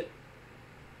see it.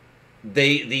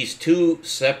 These two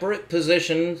separate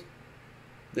positions,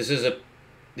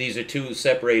 these are two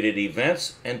separated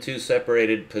events and two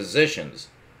separated positions.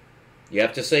 You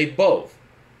have to say both.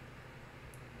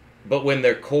 But when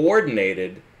they're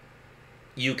coordinated,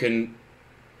 you can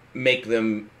make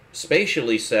them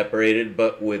spatially separated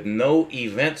but with no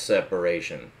event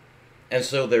separation. And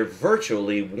so they're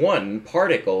virtually one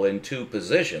particle in two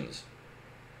positions.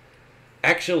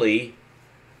 Actually,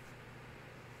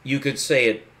 you could say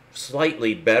it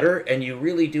slightly better, and you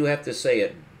really do have to say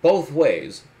it both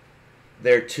ways.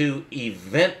 They're two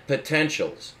event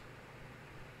potentials.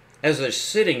 As they're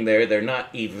sitting there, they're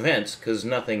not events because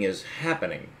nothing is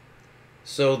happening.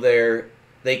 So they're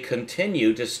they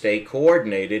continue to stay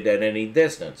coordinated at any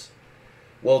distance.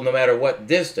 Well, no matter what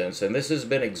distance, and this has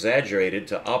been exaggerated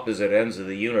to opposite ends of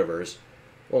the universe,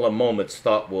 well, a moment's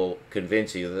thought will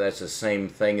convince you that that's the same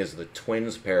thing as the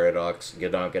twins paradox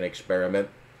Gedanken experiment.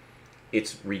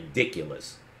 It's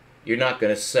ridiculous. You're not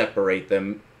going to separate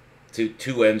them to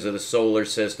two ends of the solar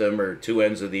system or two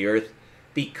ends of the Earth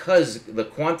because the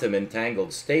quantum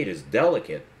entangled state is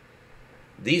delicate.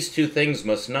 These two things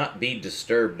must not be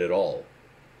disturbed at all,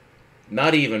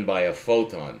 not even by a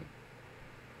photon.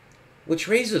 Which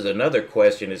raises another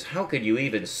question, is how could you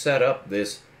even set up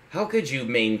this, how could you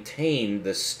maintain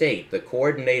the state, the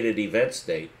coordinated event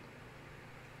state,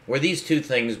 where these two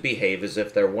things behave as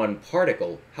if they're one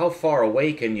particle? How far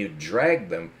away can you drag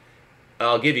them?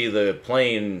 I'll give you the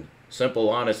plain, simple,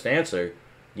 honest answer.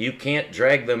 You can't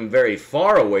drag them very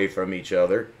far away from each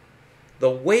other. The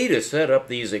way to set up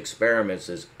these experiments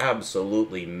is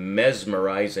absolutely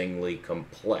mesmerizingly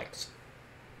complex.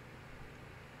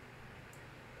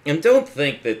 And don't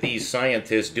think that these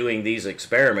scientists doing these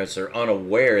experiments are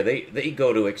unaware. They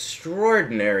go to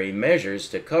extraordinary measures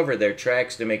to cover their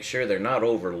tracks to make sure they're not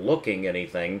overlooking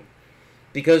anything,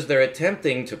 because they're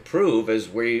attempting to prove, as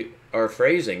we are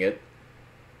phrasing it,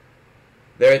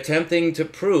 they're attempting to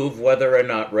prove whether or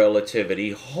not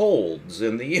relativity holds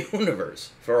in the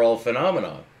universe for all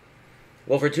phenomena.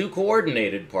 Well, for two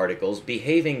coordinated particles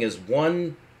behaving as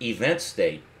one event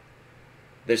state,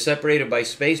 they're separated by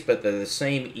space, but they're the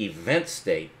same event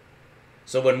state.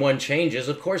 So when one changes,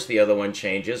 of course the other one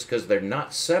changes because they're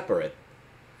not separate.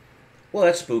 Well,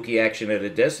 that's spooky action at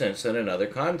a distance in another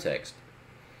context.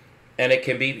 And it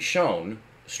can be shown,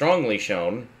 strongly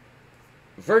shown,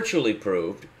 virtually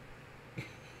proved.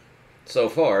 So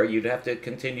far, you'd have to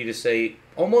continue to say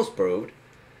almost proved.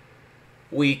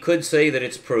 We could say that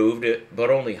it's proved, but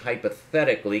only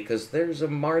hypothetically, because there's a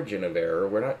margin of error.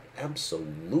 We're not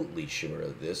absolutely sure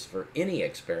of this for any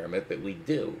experiment that we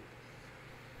do.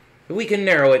 But we can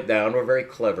narrow it down. We're very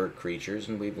clever creatures,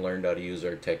 and we've learned how to use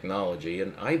our technology,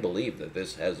 and I believe that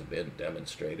this has been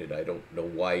demonstrated. I don't know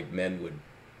why men would,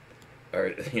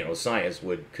 or science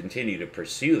would continue to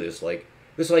pursue this. Like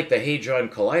the Hadron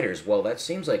Colliders. Well, that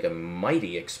seems like a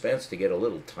mighty expense to get a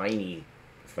little tiny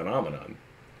phenomenon.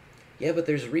 Yeah, but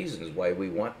there's reasons why we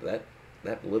want that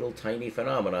little tiny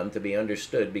phenomenon to be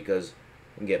understood, because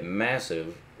we can get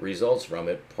massive results from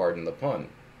it, pardon the pun.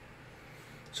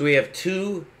 So we have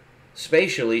two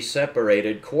spatially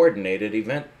separated coordinated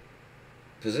event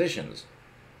positions.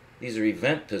 These are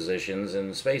event positions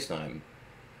in space-time.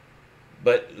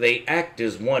 But they act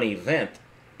as one event,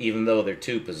 even though they're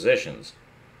two positions.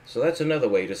 So that's another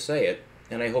way to say it,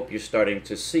 and I hope you're starting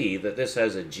to see that this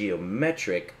has a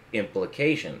geometric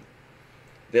implication.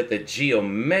 That the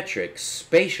geometric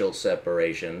spatial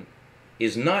separation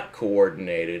is not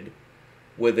coordinated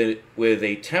with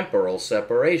a temporal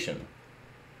separation,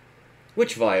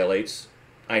 which violates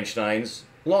Einstein's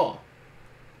law,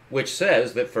 which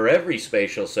says that for every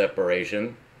spatial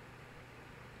separation,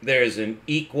 there's a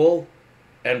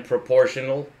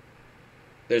proportional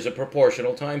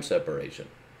time separation.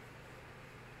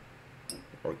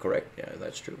 Or correct, yeah,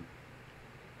 that's true.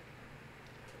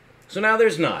 So now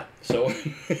there's not. So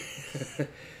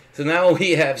now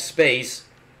we have space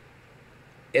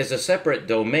as a separate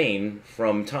domain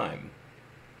from time.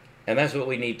 And that's what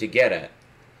we need to get at.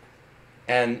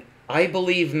 And I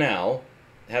believe now,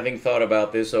 having thought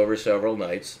about this over several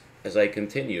nights, as I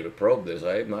continue to probe this,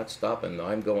 I'm not stopping,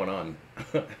 I'm going on.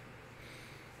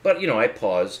 But, I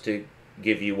pause to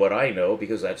give you what I know,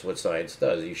 because that's what science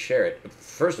does. You share it,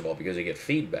 first of all, because you get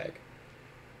feedback.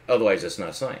 Otherwise, it's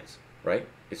not science, right?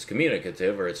 It's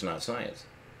communicative or it's not science.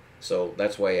 So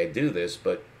that's why I do this,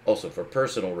 but also for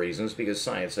personal reasons, because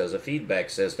science has a feedback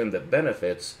system that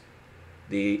benefits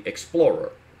the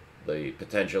explorer, the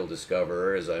potential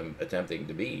discoverer, as I'm attempting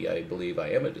to be. I believe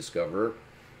I am a discoverer.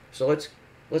 So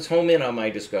let's home in on my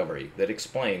discovery that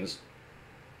explains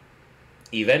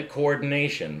event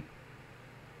coordination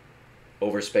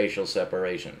over spatial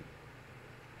separation.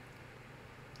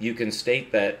 You can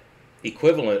state that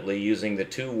equivalently using the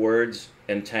two words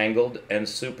entangled and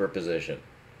superposition,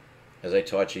 as I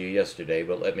taught you yesterday,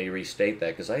 but let me restate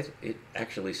that, because it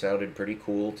actually sounded pretty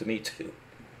cool to me too.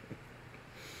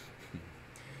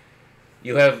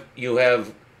 You have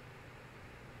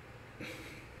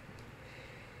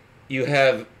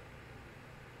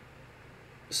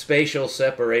spatial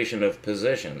separation of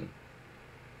position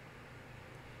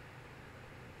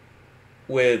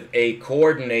with a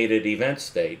coordinated event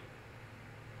state,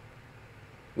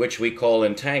 which we call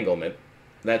entanglement.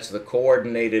 That's the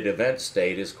coordinated event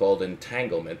state is called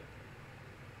entanglement.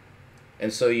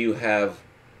 And so you have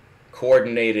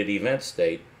coordinated event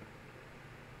state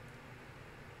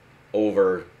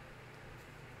over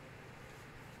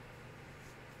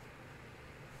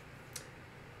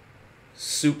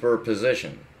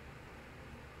superposition.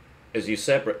 As you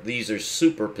separate, these are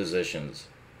superpositions.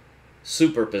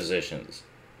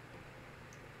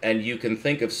 And you can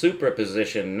think of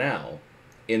superposition now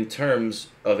in terms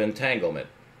of entanglement.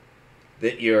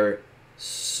 That you're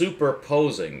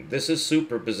superposing, this is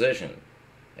superposition.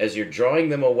 As you're drawing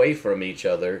them away from each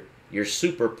other, you're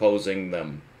superposing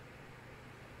them.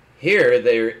 Here,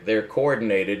 they're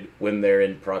coordinated when they're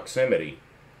in proximity.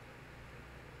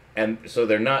 And so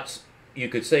they're not, you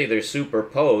could say they're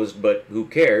superposed, but who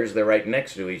cares? They're right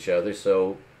next to each other,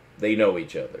 so they know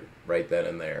each other right then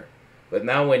and there. But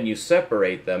now when you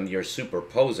separate them, you're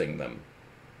superposing them.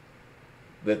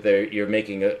 That you're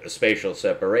making a spatial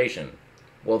separation.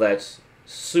 Well, that's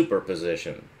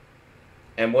superposition.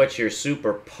 And what you're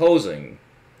superposing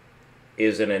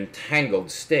is an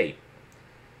entangled state.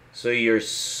 So you're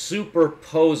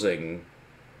superposing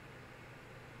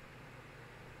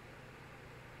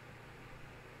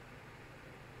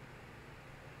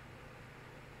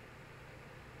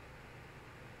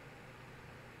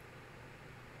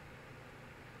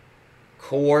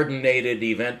coordinated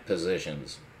event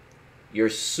positions. You're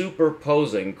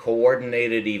superposing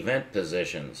coordinated event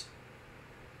positions.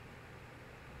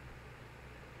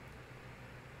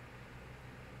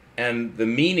 And the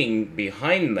meaning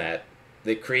behind that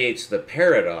creates the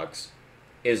paradox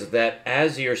is that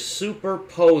as you're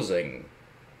superposing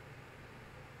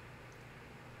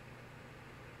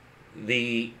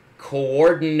the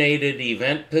coordinated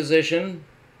event position,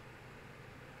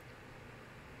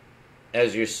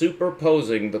 as you're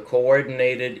superposing the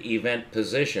coordinated event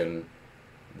position,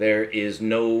 there is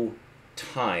no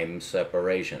time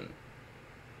separation.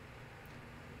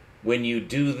 When you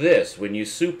do this, when you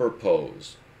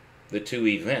superpose the two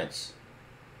events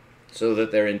so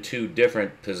that they're in two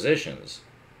different positions,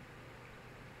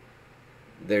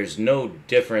 there's no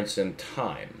difference in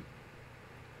time.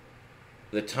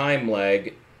 The time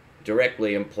lag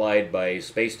directly implied by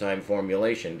space-time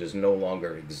formulation does no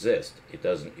longer exist.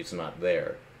 It's not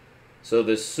there. So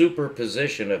the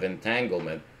superposition of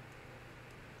entanglement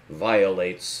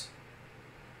violates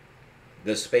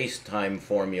the space-time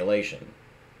formulation.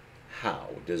 How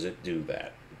does it do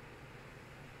that?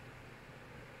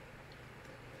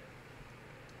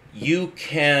 You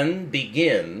can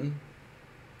begin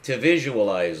to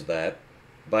visualize that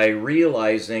by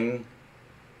realizing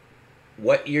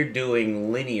what you're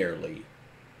doing linearly.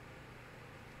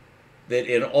 That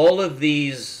in all of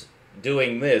these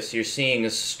doing this, you're seeing a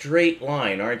straight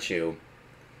line, aren't you?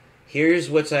 Here's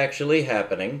what's actually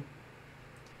happening.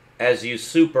 As you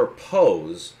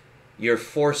superpose, you're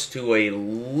forced to a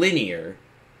linear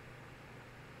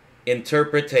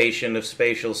interpretation of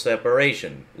spatial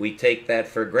separation. We take that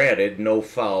for granted, no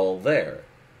foul there.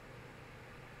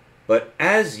 But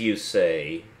as you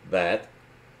say that,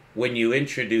 when you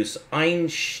introduce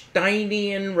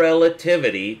Einsteinian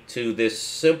relativity to this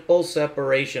simple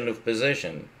separation of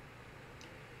position,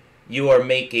 you are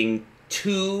making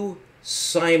two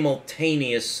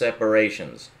simultaneous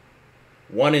separations,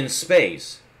 one in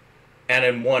space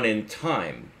and one in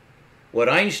time. What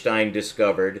Einstein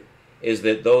discovered is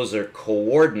that those are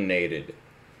coordinated.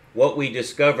 What we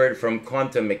discovered from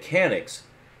quantum mechanics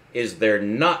is they're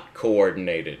not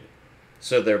coordinated.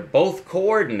 So they're both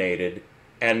coordinated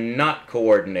and not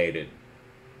coordinated.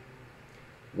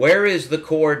 Where is the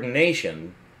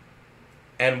coordination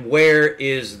and where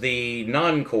is the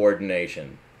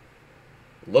non-coordination?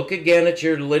 Look again at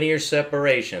your linear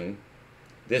separation.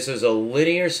 This is a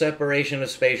linear separation of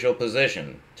spatial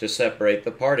position. To separate the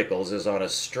particles is on a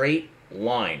straight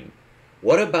line.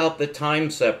 What about the time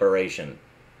separation?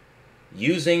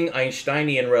 Using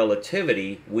Einsteinian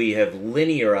relativity, we have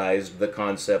linearized the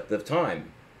concept of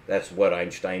time. That's what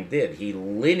Einstein did. He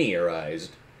linearized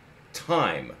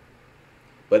time.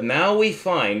 But now we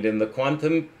find in the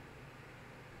quantum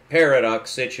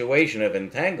paradox situation of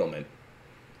entanglement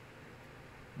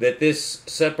that this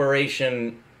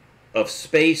separation of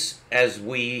space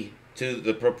to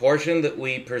the proportion that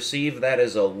we perceive that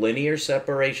as a linear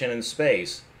separation in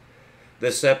space,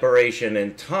 the separation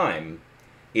in time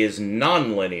is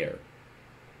nonlinear.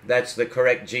 That's the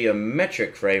correct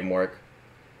geometric framework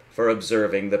for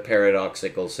observing the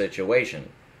paradoxical situation.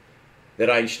 That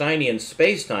Einsteinian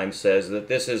spacetime says that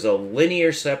this is a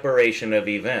linear separation of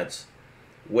events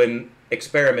when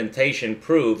experimentation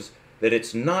proves that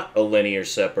it's not a linear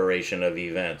separation of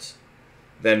events.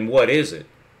 Then what is it?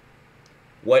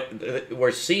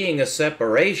 We're seeing a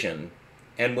separation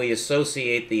and we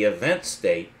associate the event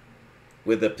state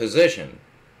with the position.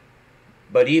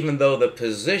 But even though the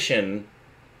position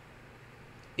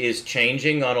is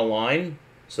changing on a line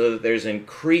so that there's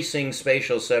increasing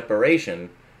spatial separation,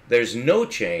 there's no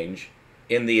change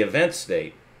in the event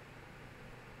state.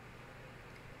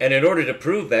 And in order to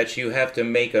prove that, you have to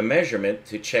make a measurement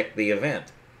to check the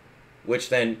event, which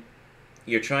then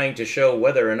you're trying to show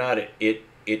whether or not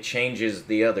it changes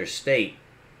the other state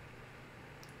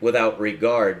without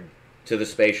regard to the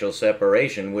spatial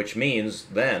separation, which means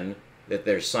then that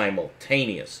they're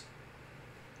simultaneous,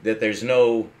 that there's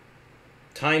no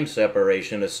time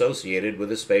separation associated with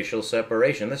the spatial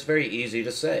separation. That's very easy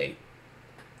to say.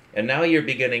 And now you're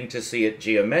beginning to see it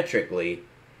geometrically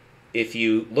if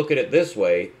you look at it this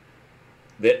way,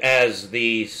 that as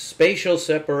the spatial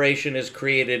separation is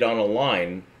created on a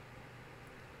line,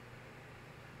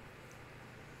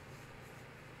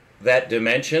 that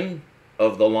dimension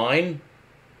of the line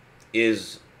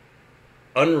is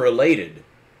unrelated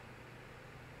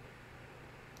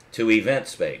to event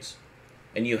space.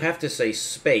 And you have to say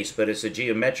space, but it's a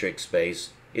geometric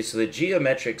space. It's the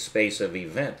geometric space of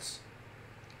events,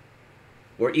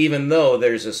 where even though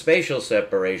there's a spatial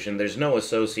separation, there's no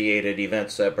associated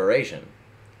event separation,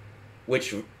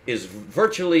 which is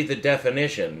virtually the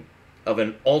definition of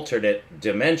an alternate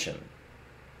dimension.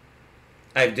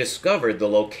 I've discovered the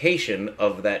location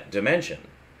of that dimension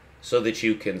so that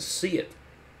you can see it.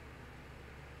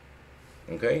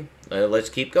 Okay, let's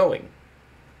keep going.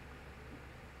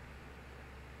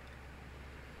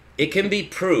 It can be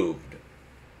proved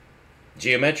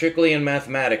geometrically and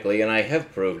mathematically, and I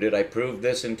have proved it. I proved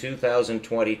this in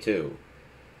 2022,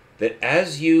 that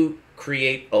as you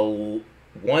create a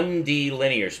 1D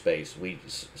linear space,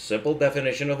 simple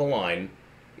definition of a line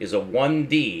is a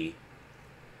 1D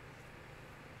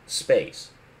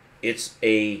space. It's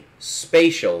a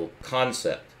spatial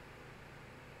concept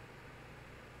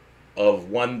of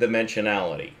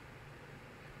one-dimensionality.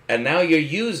 And now you're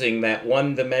using that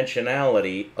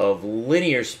one-dimensionality of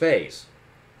linear space.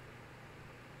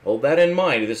 Hold that in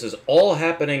mind. This is all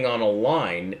happening on a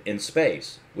line in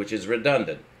space, which is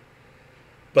redundant.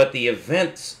 But the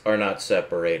events are not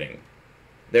separating.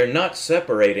 They're not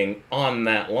separating on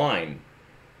that line.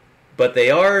 But they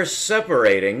are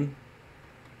separating,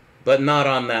 but not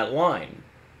on that line.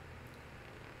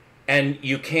 And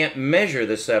you can't measure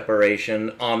the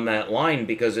separation on that line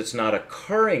because it's not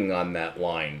occurring on that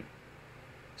line.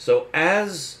 So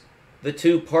as the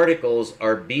two particles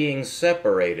are being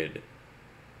separated,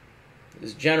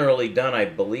 it's generally done, I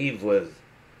believe, with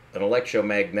an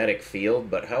electromagnetic field,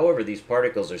 but however these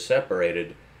particles are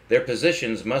separated, their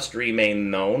positions must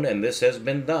remain known, and this has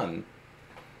been done.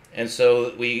 And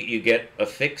so you get a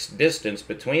fixed distance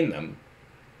between them,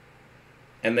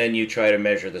 and then you try to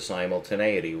measure the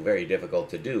simultaneity. Very difficult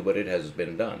to do, but it has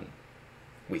been done,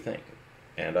 we think.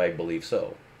 And I believe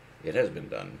so. It has been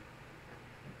done.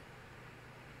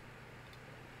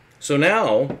 So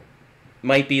now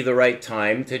might be the right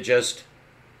time to just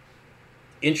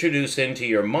introduce into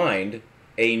your mind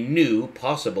a new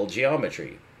possible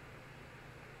geometry,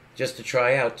 just to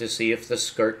try out to see if the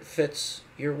skirt fits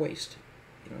your waist.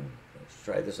 Let's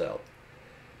try this out.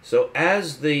 So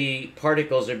as the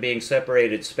particles are being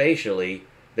separated spatially,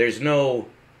 there's no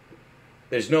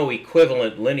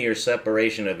equivalent linear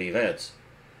separation of events.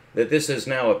 That this is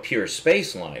now a pure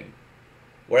space line,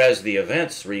 whereas the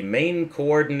events remain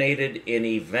coordinated in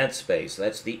event space.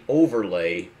 That's the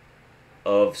overlay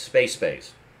of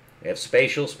space. We have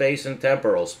spatial space and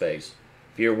temporal space.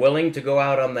 If you're willing to go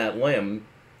out on that limb,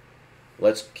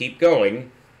 let's keep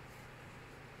going.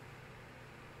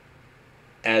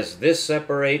 As this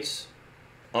separates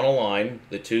on a line,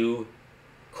 the two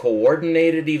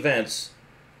coordinated events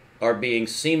are being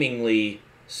seemingly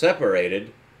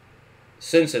separated,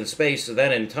 since in space,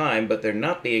 then in time, but they're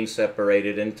not being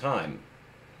separated in time.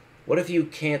 What if you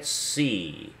can't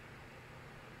see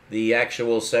the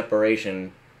actual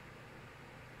separation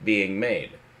being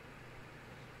made?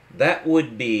 That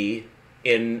would be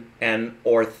in an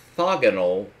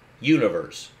orthogonal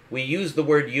universe. We use the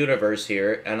word universe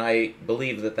here, and I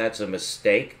believe that that's a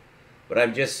mistake, but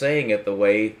I'm just saying it the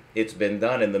way it's been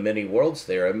done in the many worlds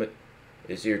theorem,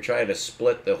 is you're trying to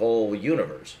split the whole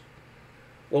universe.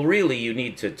 Well, really, you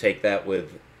need to take that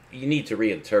with, you need to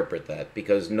reinterpret that,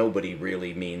 because nobody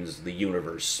really means the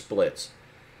universe splits.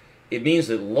 It means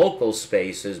that local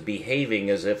space is behaving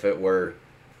as if it were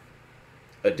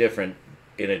in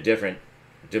a different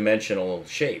dimensional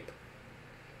shape.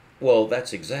 Well,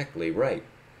 that's exactly right.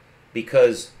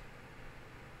 Because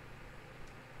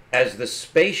as the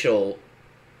spatial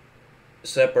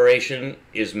separation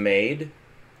is made,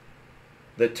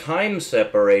 the time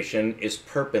separation is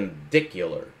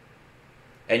perpendicular.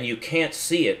 And you can't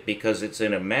see it because it's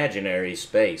in imaginary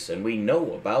space. And we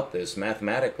know about this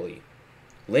mathematically,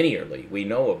 linearly. We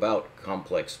know about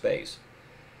complex space.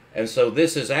 And so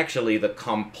this is actually the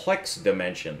complex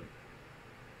dimension,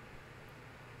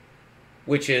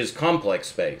 which is complex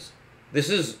space. This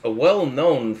is a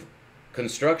well-known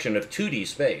construction of 2D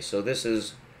space. So this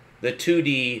is the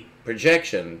 2D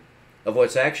projection of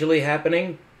what's actually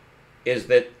happening, is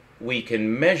that we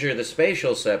can measure the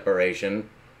spatial separation,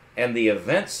 and the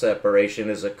event separation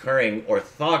is occurring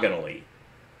orthogonally,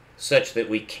 such that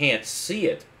we can't see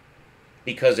it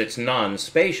because it's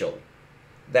non-spatial.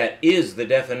 That is the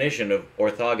definition of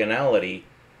orthogonality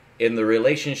in the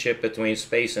relationship between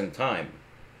space and time.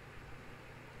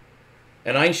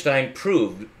 And Einstein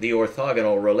proved the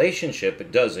orthogonal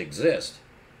relationship does exist.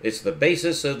 It's the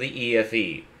basis of the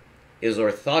EFE, is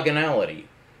orthogonality,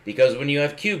 because when you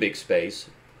have cubic space,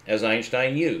 as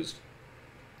Einstein used,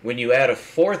 when you add a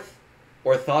fourth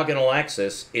orthogonal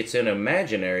axis, it's in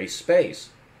imaginary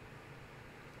space.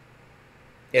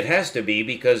 It has to be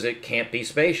because it can't be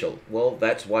spatial. Well,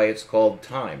 that's why it's called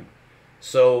time.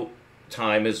 So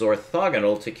time is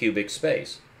orthogonal to cubic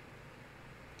space.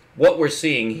 What we're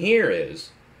seeing here is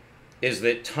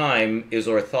that time is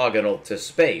orthogonal to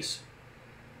space.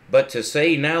 But to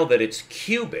say now that it's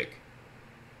cubic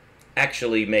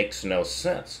actually makes no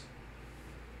sense.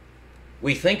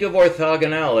 We think of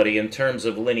orthogonality in terms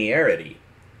of linearity.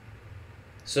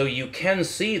 So you can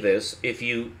see this if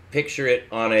you picture it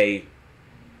on a...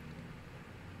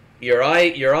 Your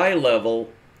eye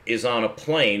level is on a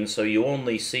plane, so you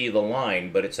only see the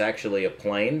line, but it's actually a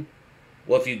plane.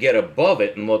 Well, if you get above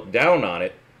it and look down on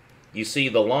it, you see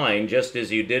the line just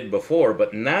as you did before,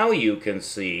 but now you can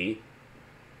see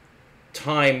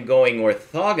time going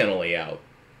orthogonally out,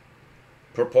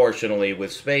 proportionally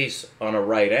with space on a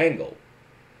right angle.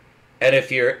 And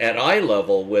if you're at eye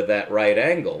level with that right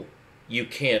angle, you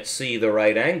can't see the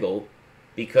right angle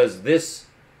because this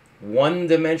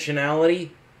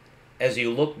one-dimensionality, as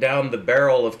you look down the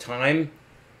barrel of time,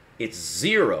 it's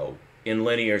zero in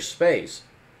linear space.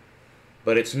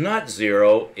 But it's not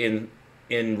zero in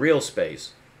real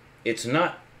space. It's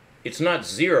not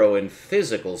zero in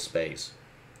physical space.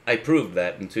 I proved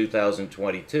that in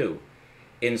 2022.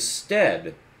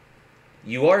 Instead,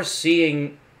 you are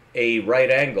seeing a right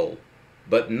angle,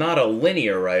 but not a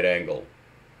linear right angle.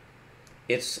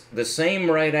 It's the same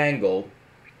right angle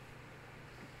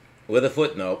with a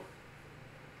footnote,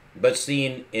 but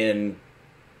seen in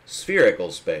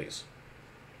spherical space.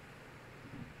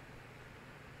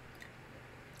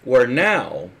 Where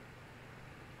now,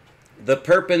 the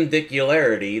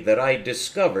perpendicularity that I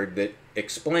discovered that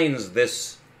explains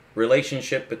this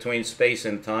relationship between space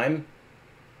and time,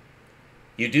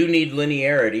 you do need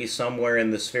linearity somewhere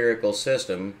in the spherical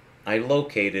system. I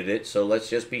located it, so let's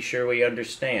just be sure we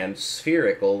understand.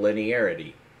 Spherical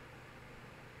linearity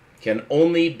can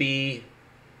only be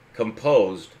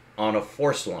composed on a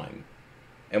force line.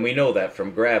 And we know that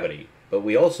from gravity, but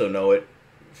we also know it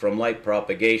from light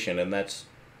propagation, and that's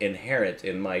inherent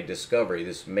in my discovery,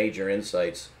 this major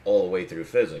insights all the way through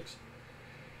physics.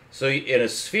 So in a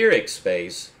spheric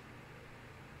space,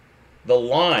 the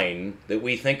line that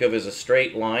we think of as a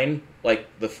straight line, like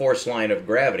the force line of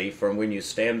gravity, from when you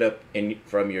stand up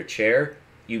from your chair,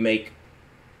 you make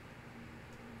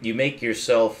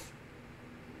yourself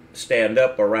stand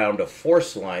up around a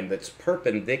force line that's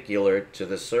perpendicular to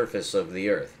the surface of the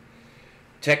Earth.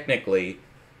 Technically,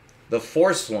 the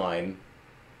force line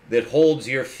that holds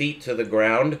your feet to the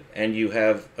ground, and you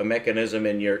have a mechanism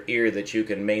in your ear that you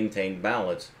can maintain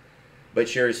balance,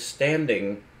 but you're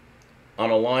standing on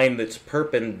a line that's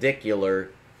perpendicular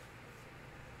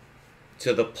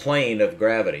to the plane of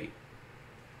gravity.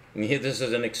 And here, this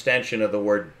is an extension of the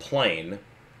word plane,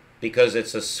 because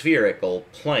it's a spherical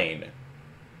plane.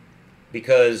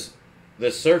 Because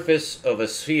the surface of a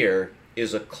sphere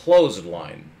is a closed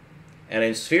line, and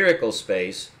in spherical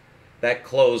space, that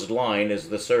closed line is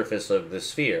the surface of the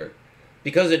sphere.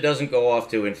 Because it doesn't go off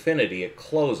to infinity, it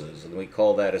closes, and we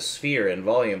call that a sphere in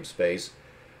volume space.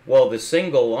 Well, the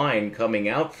single line coming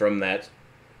out from that,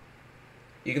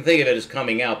 you can think of it as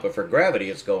coming out, but for gravity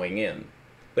it's going in.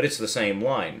 But it's the same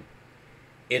line.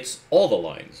 It's all the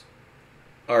lines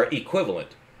are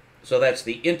equivalent. So that's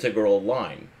the integral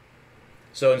line.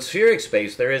 So in spheric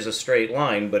space there is a straight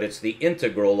line, but it's the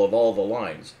integral of all the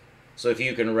lines. So if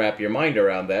you can wrap your mind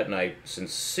around that, and I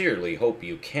sincerely hope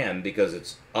you can, because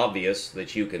it's obvious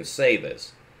that you can say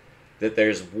this, that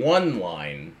there's one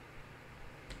line,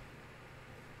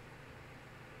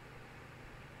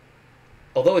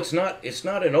 although it's not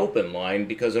an open line,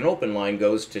 because an open line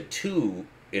goes to two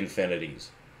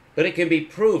infinities. But it can be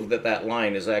proved that that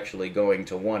line is actually going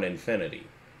to 1 infinity.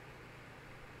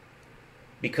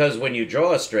 Because when you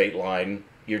draw a straight line,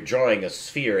 you're drawing a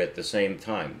sphere at the same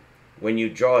time. When you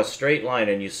draw a straight line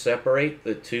and you separate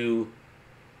the two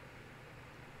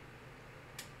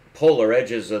polar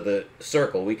edges of the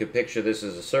circle, we could picture this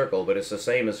as a circle, but it's the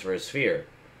same as for a sphere.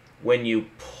 When you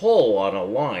pull on a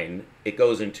line, it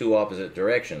goes in two opposite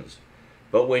directions.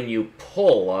 But when you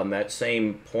pull on that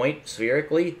same point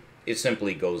spherically, it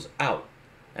simply goes out.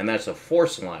 And that's a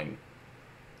force line.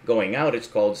 Going out, it's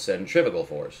called centrifugal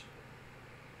force.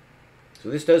 So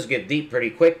this does get deep pretty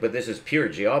quick, but this is pure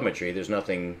geometry. There's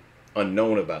nothing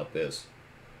unknown about this.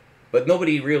 But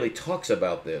nobody really talks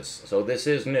about this, so this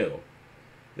is new.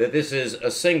 That this is a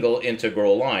single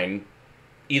integral line,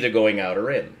 either going out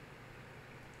or in.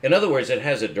 In other words, it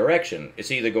has a direction. It's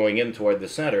either going in toward the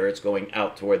center, or it's going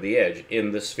out toward the edge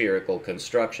in the spherical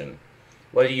construction.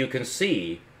 Well, you can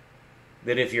see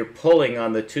that if you're pulling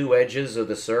on the two edges of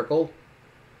the circle,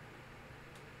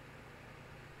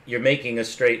 you're making a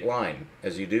straight line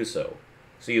as you do so.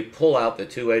 So you pull out the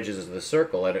two edges of the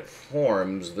circle and it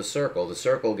forms the circle. The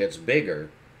circle gets bigger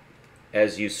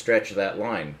as you stretch that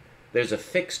line. There's a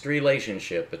fixed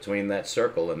relationship between that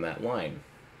circle and that line.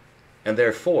 And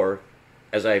therefore,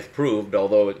 as I've proved,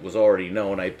 although it was already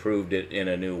known, I proved it in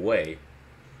a new way.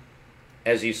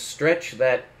 As you stretch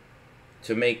that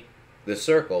to make the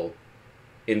circle,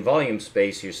 in volume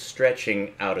space you're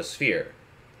stretching out a sphere.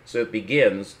 So it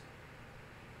begins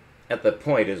at the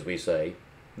point, as we say,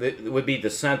 that would be the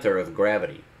center of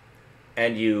gravity,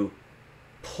 and you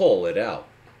pull it out.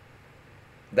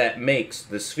 That makes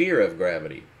the sphere of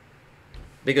gravity,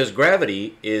 because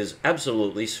gravity is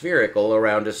absolutely spherical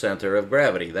around a center of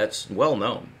gravity. That's well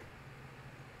known.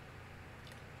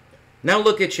 Now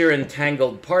look at your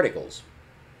entangled particles,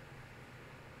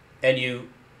 and you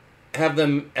have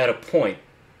them at a point,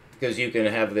 because you can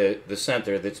have the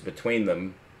center that's between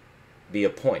them be a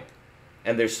point.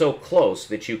 And they're so close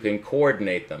that you can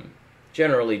coordinate them,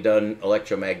 generally done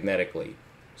electromagnetically.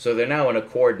 So they're now in a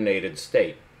coordinated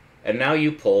state. And now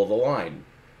you pull the line.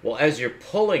 Well, as you're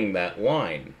pulling that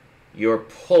line, you're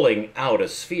pulling out a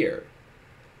sphere.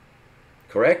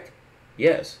 Correct?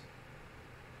 Yes.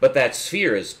 But that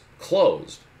sphere is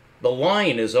closed. The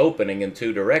line is opening in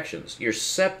two directions. You're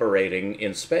separating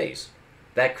in space.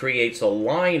 That creates a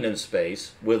line in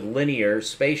space with linear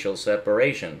spatial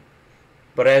separation.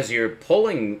 But as you're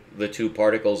pulling the two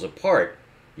particles apart,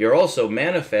 you're also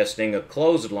manifesting a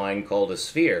closed line called a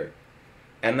sphere.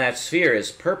 And that sphere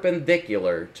is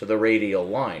perpendicular to the radial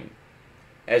line.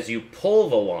 As you pull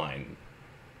the line,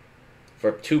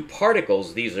 for two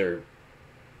particles, these are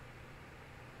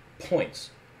points.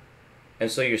 And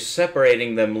so you're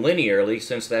separating them linearly,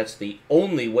 since that's the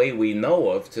only way we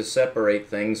know of to separate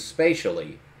things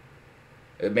spatially.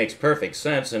 It makes perfect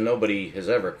sense, and nobody has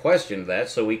ever questioned that,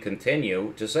 so we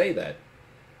continue to say that.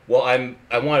 Well,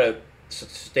 I want to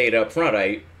state up front,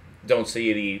 I don't see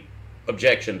any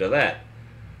objection to that.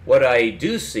 What I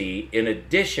do see, in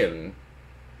addition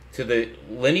to the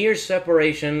linear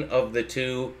separation of the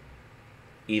two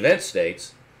event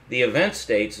states, the event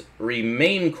states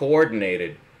remain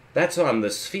coordinated. That's on the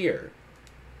sphere.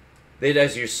 That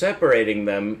as you're separating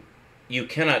them, you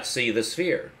cannot see the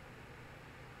sphere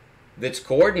that's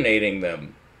coordinating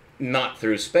them, not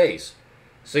through space.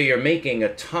 So you're making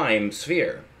a time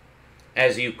sphere.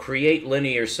 As you create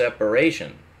linear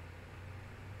separation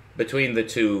between the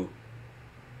two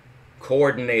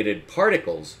coordinated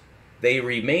particles, they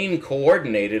remain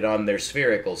coordinated on their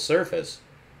spherical surface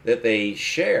that they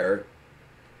share,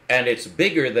 and it's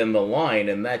bigger than the line,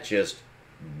 and that just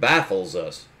baffles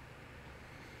us.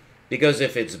 Because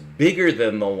if it's bigger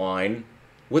than the line,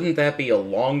 wouldn't that be a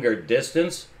longer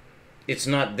distance? It's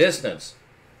not distance.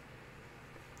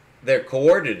 They're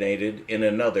coordinated in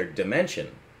another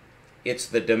dimension. It's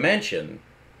the dimension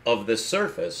of the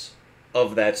surface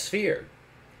of that sphere.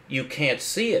 You can't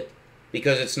see it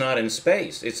because it's not in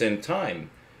space, it's in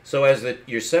time. So as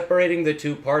you're separating the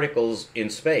two particles in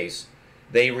space,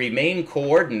 they remain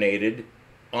coordinated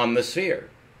on the sphere.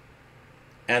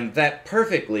 And that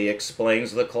perfectly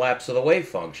explains the collapse of the wave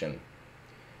function.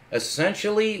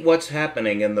 Essentially, what's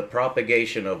happening in the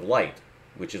propagation of light,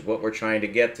 which is what we're trying to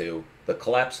get to, the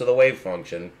collapse of the wave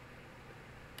function,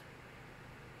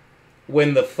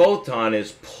 when the photon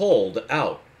is pulled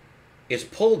out, it's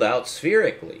pulled out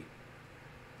spherically.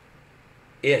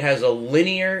 It has a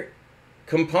linear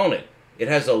component. It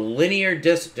has a linear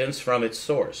distance from its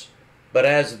source. But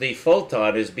as the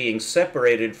photon is being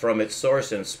separated from its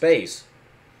source in space,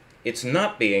 it's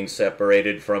not being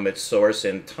separated from its source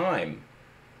in time.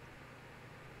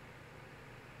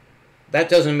 That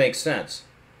doesn't make sense.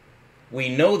 We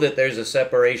know that there's a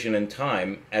separation in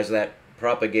time as that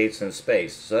propagates in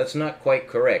space. So that's not quite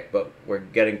correct, but we're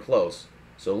getting close.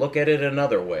 So look at it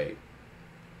another way.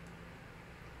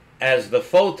 As the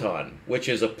photon, which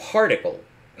is a particle,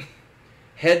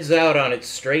 heads out on its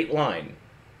straight line,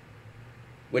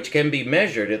 which can be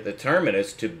measured at the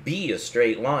terminus to be a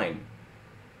straight line.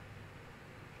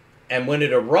 And when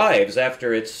it arrives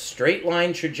after its straight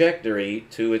line trajectory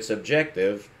to its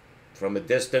objective from a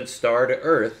distant star to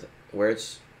Earth, where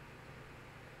it's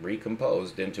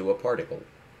recomposed into a particle,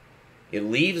 it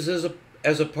leaves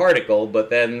as a particle, but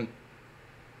then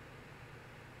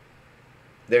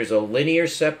there's a linear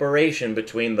separation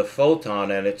between the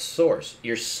photon and its source.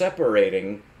 You're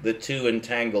separating the two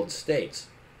entangled states.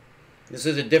 This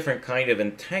is a different kind of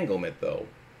entanglement, though.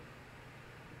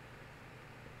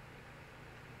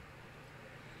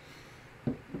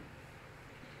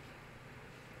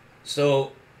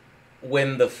 So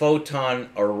when the photon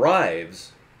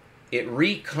arrives, it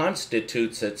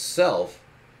reconstitutes itself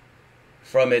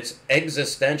from its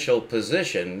existential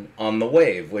position on the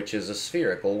wave, which is a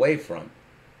spherical wavefront.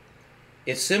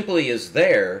 It simply is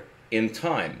there in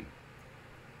time,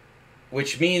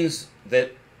 which means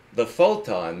that the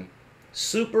photon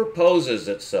superposes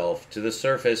itself to the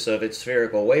surface of its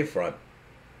spherical wavefront,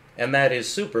 and that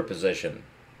is superposition.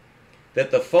 That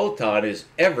the photon is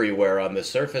everywhere on the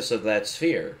surface of that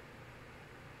sphere.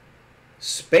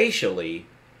 Spatially,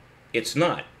 it's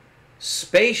not.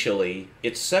 Spatially,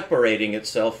 it's separating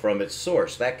itself from its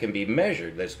source. That can be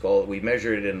measured. We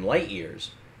measure it in light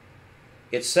years.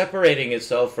 It's separating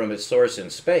itself from its source in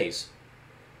space,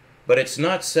 but it's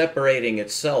not separating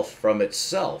itself from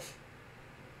itself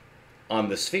on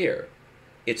the sphere.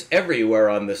 It's everywhere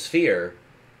on the sphere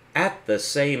at the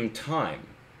same time.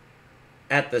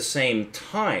 At the same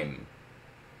time,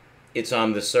 it's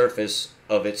on the surface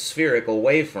of its spherical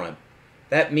wavefront.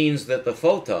 That means that the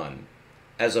photon,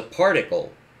 as a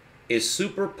particle, is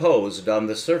superposed on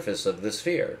the surface of the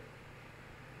sphere,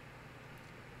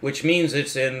 which means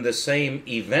it's in the same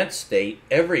event state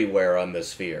everywhere on the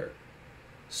sphere.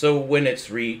 So when it's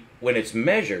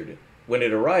measured, when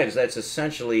it arrives, that's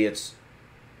essentially its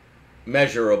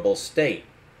measurable state.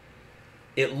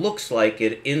 It looks like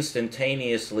it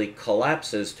instantaneously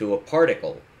collapses to a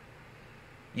particle.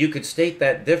 You could state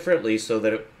that differently so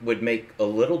that it would make a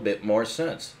little bit more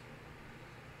sense.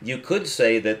 You could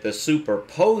say that the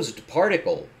superposed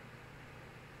particle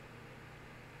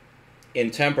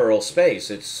in temporal space,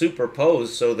 it's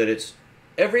superposed so that it's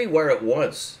everywhere at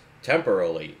once,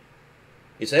 temporally.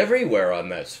 It's everywhere on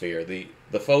that sphere.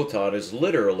 The photon is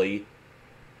literally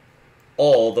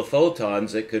all the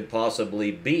photons it could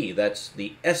possibly be. That's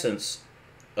the essence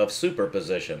of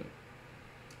superposition.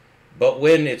 But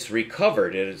when it's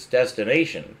recovered at its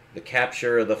destination, the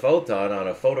capture of the photon on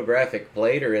a photographic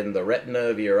plate or in the retina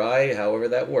of your eye, however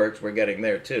that works, we're getting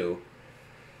there too.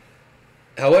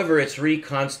 However it's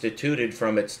reconstituted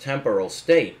from its temporal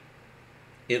state,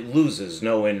 it loses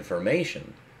no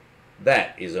information.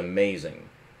 That is amazing.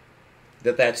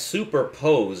 That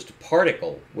superposed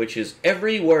particle, which is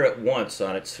everywhere at once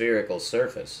on its spherical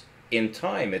surface, in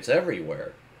time it's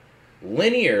everywhere.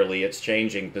 Linearly it's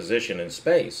changing position in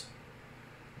space,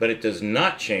 but it does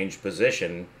not change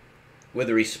position with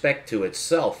respect to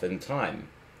itself in time.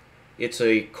 It's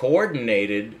a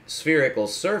coordinated spherical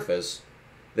surface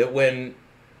that when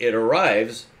it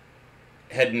arrives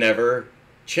had never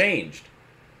changed.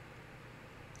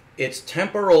 Its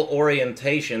temporal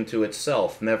orientation to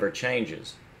itself never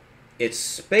changes. Its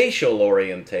spatial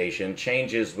orientation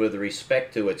changes with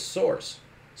respect to its source.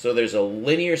 So there's a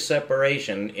linear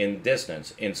separation in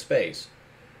distance, in space.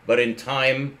 But in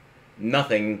time,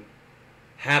 nothing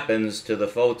happens to the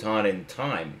photon in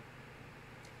time.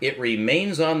 It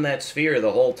remains on that sphere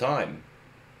the whole time.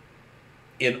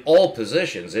 In all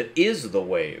positions, it is the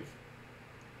wave.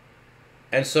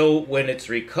 And so when it's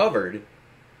recovered,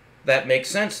 that makes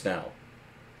sense now,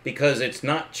 because it's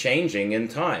not changing in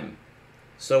time.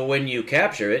 So when you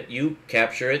capture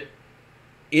it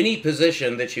any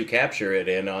position that you capture it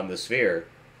in on the sphere,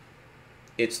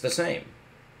 it's the same.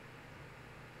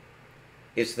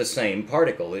 It's the same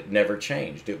particle. It never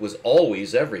changed. It was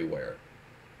always everywhere.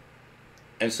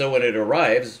 And so when it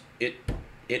arrives,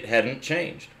 it hadn't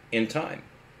changed in time.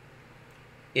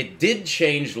 It did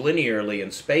change linearly in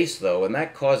space, though, and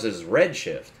that causes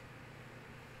redshift.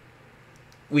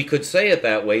 We could say it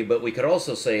that way, but we could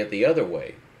also say it the other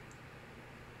way.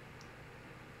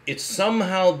 It's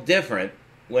somehow different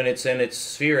when it's in its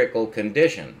spherical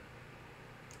condition,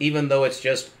 even though it's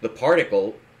just the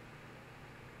particle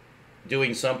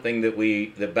doing something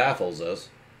that baffles us.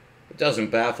 It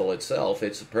doesn't baffle itself.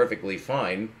 It's perfectly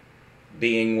fine.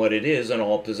 being what it is in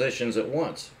all positions at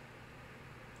once,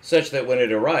 such that when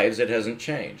it arrives it hasn't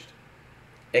changed,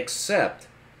 except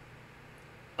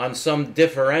on some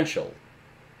differential,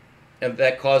 and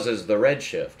that causes the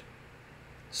redshift.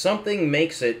 Something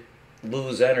makes it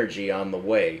lose energy on the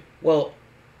way. Well,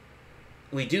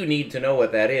 we do need to know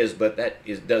what that is, but that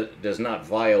does not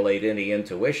violate any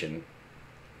intuition.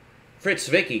 Fritz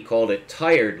Zwicky called it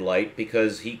tired light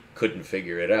because he couldn't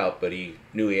figure it out, but he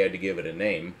knew he had to give it a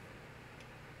name.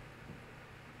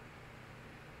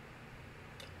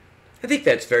 I think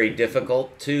that's very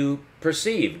difficult to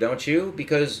perceive, don't you?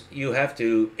 Because you have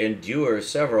to endure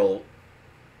several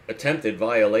attempted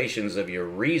violations of your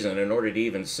reason in order to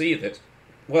even see that,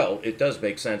 well, it does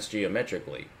make sense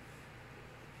geometrically.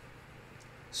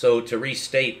 So to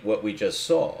restate what we just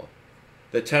saw,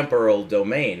 the temporal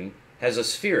domain has a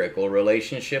spherical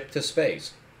relationship to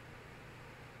space.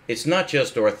 It's not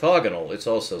just orthogonal, it's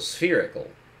also spherical.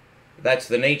 That's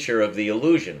the nature of the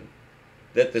illusion,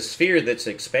 that the sphere that's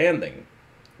expanding,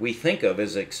 we think of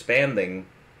as expanding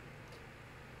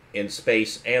in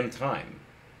space and time,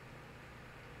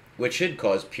 which should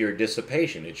cause pure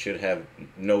dissipation. It should have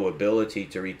no ability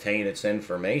to retain its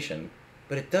information,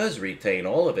 but it does retain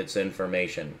all of its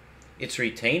information. It's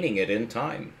retaining it in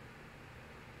time.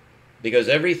 Because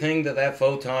everything that that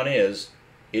photon is,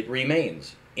 it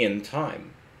remains in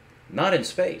time, not in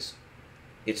space.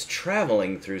 It's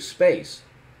traveling through space,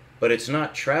 but it's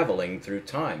not traveling through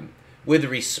time with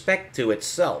respect to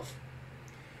itself.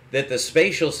 That the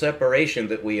spatial separation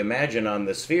that we imagine on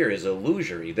the sphere is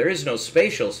illusory. There is no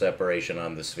spatial separation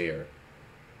on the sphere.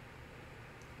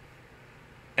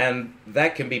 And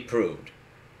that can be proved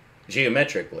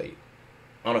geometrically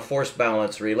on a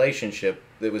force-balance relationship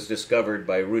that was discovered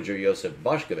by Ruđer Josip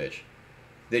Bošković,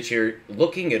 that you're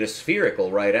looking at a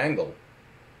spherical right angle.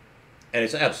 And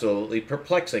it's absolutely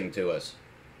perplexing to us,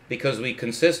 because we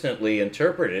consistently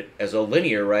interpret it as a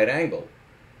linear right angle.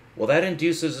 Well, that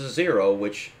induces a zero,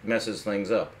 which messes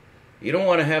things up. You don't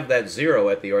want to have that zero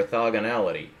at the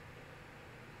orthogonality.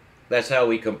 That's how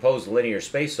we compose linear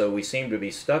space, so we seem to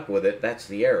be stuck with it. That's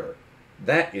the error.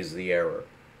 That is the error,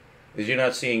 is you're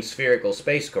not seeing spherical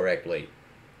space correctly,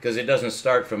 because it doesn't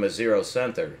start from a zero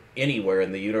center. Anywhere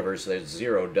in the universe that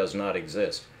zero does not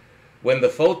exist. When the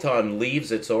photon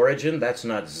leaves its origin, that's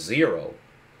not zero.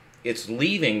 It's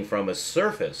leaving from a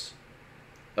surface,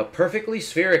 a perfectly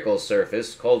spherical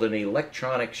surface called an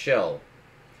electronic shell.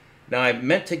 Now, I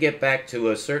meant to get back to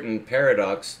a certain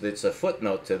paradox that's a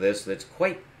footnote to this that's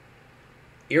quite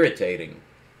irritating.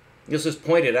 This was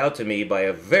pointed out to me by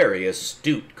a very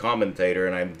astute commentator,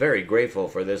 and I'm very grateful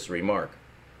for this remark.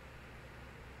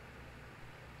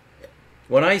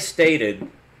 When I stated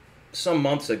some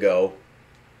months ago,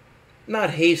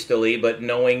 not hastily, but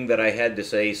knowing that I had to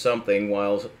say something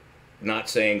while not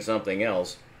saying something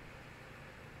else,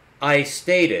 I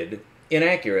stated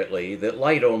inaccurately that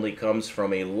light only comes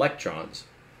from electrons.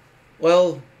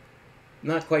 Well,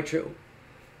 not quite true.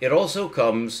 It also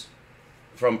comes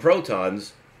from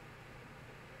protons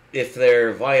if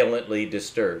they're violently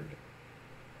disturbed.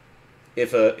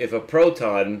 If a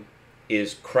proton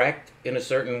is cracked in a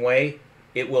certain way,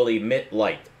 it will emit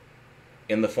light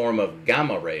in the form of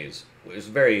gamma rays. It's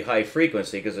very high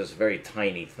frequency because it's a very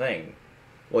tiny thing.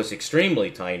 Well, it's an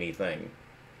extremely tiny thing.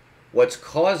 What's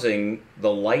causing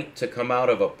the light to come out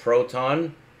of a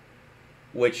proton,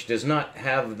 which does not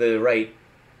have the right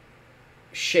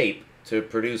shape to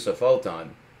produce a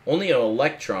photon? Only an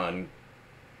electron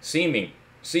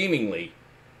seemingly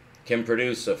can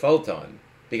produce a photon,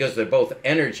 because they're both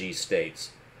energy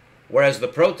states. Whereas the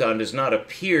proton does not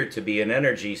appear to be an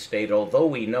energy state, although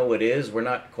we know it is. We're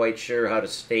not quite sure how to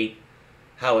state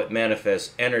how it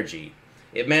manifests energy.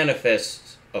 It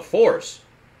manifests a force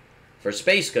for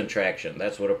space contraction.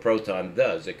 That's what a proton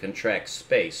does. It contracts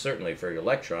space. Certainly for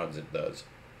electrons it does.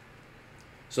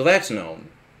 So that's known.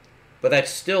 But that's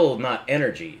still not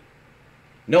energy.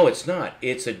 No, it's not.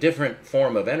 It's a different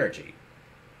form of energy.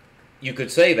 You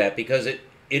could say that because it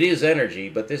is energy,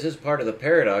 but this is part of the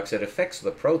paradox. It affects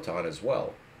the proton as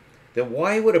well. Then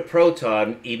why would a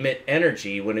proton emit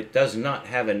energy when it does not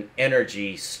have an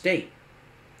energy state?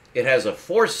 It has a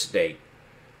force state.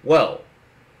 Well,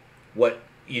 what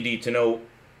you need to know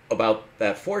about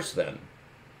that force then?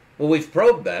 Well, we've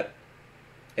probed that,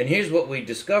 and here's what we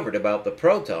discovered about the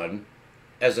proton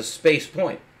as a space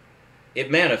point.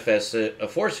 It manifests a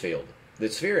force field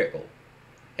that's spherical.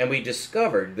 And we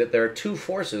discovered that there are two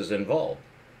forces involved.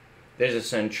 There's a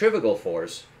centrifugal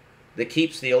force that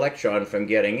keeps the electron from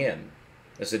getting in.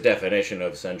 That's the definition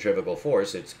of centrifugal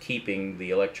force. It's keeping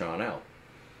the electron out.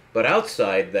 But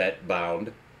outside that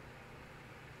bound,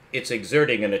 it's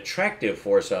exerting an attractive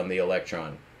force on the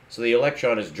electron. So the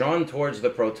electron is drawn towards the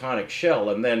protonic shell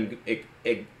and then it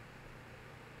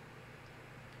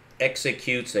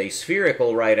executes a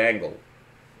spherical right angle,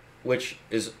 which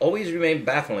has always remained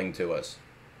baffling to us.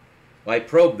 I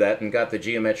probed that and got the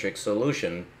geometric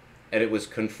solution, and it was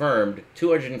confirmed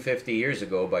 250 years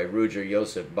ago by Ruger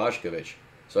Josip Bošković.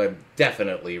 So I'm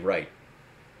definitely right.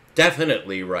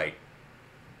 Definitely right.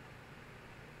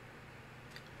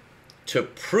 To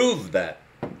prove that,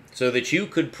 so that you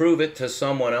could prove it to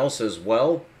someone else as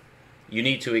well, you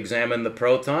need to examine the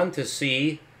proton to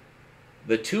see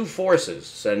the two forces,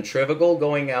 centrifugal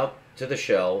going out to the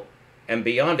shell, and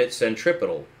beyond it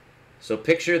centripetal. So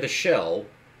picture the shell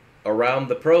around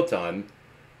the proton,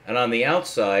 and on the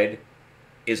outside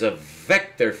is a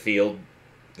vector field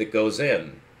that goes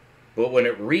in. But when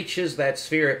it reaches that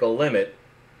spherical limit,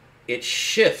 it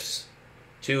shifts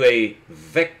to a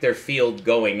vector field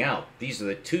going out. These are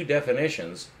the two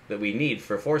definitions that we need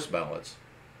for force balance.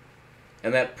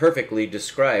 And that perfectly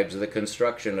describes the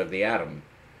construction of the atom.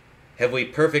 Have we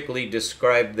perfectly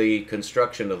described the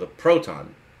construction of the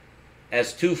proton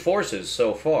as two forces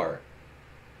so far?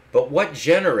 But what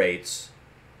generates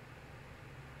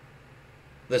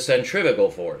the centrifugal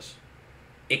force?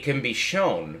 It can be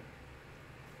shown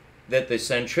that the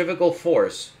centrifugal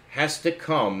force has to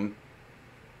come,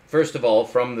 first of all,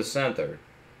 from the center,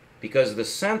 because the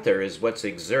center is what's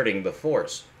exerting the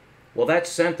force. Well, that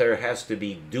center has to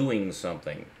be doing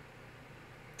something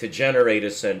to generate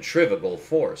a centrifugal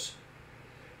force.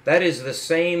 That is the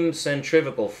same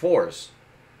centrifugal force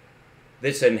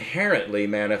that's inherently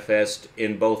manifest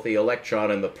in both the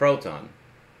electron and the proton.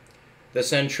 The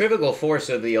centrifugal force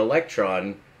of the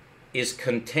electron is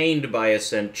contained by a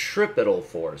centripetal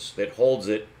force that holds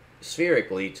it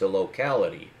spherically to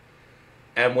locality.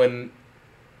 And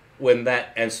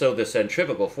so the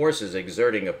centrifugal force is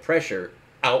exerting a pressure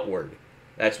outward.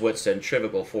 That's what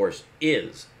centrifugal force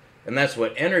is. And that's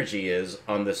what energy is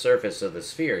on the surface of the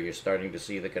sphere. You're starting to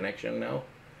see the connection now?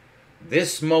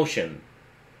 This motion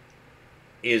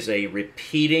is a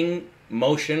repeating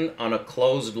motion on a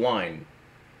closed line.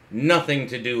 Nothing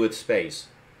to do with space.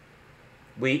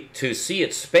 To see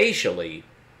it spatially,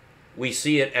 we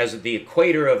see it as the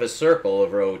equator of a circle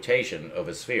of rotation of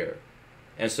a sphere.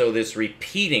 And so this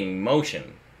repeating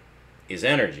motion is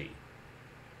energy.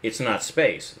 It's not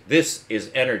space. This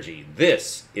is energy.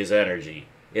 This is energy.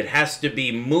 It has to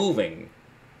be moving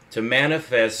to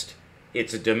manifest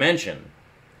its dimension.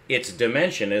 Its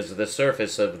dimension is the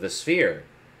surface of the sphere.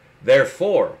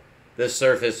 Therefore, the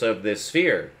surface of this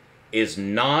sphere is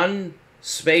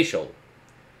non-spatial.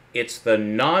 It's the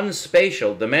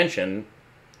non-spatial dimension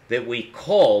that we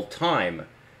call time.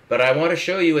 But I want to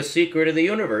show you a secret of the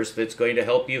universe that's going to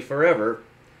help you forever.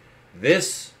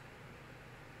 This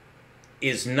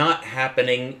is not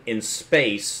happening in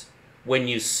space when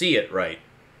you see it right.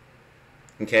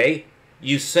 Okay?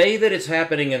 You say that it's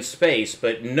happening in space,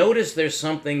 but notice there's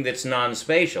something that's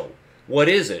non-spatial. What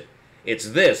is it? It's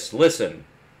this. Listen.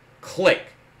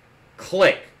 Click.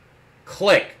 Click.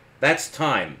 Click. That's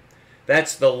time.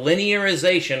 That's the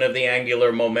linearization of the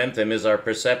angular momentum is our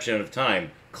perception of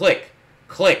time. Click.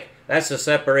 Click. That's the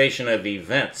separation of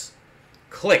events.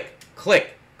 Click.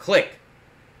 Click. Click.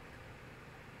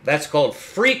 That's called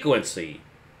frequency.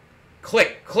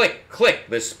 Click. Click. Click.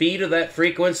 The speed of that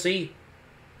frequency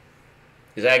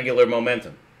is angular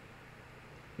momentum.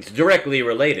 It's directly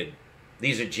related.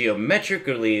 These are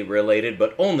geometrically related,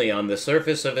 but only on the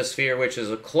surface of a sphere, which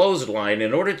is a closed line.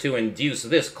 In order to induce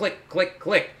this click, click,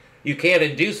 click, you can't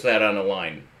induce that on a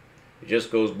line. It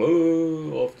just goes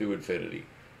off to infinity.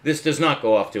 This does not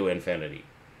go off to infinity.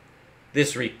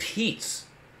 This repeats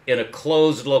in a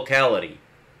closed locality.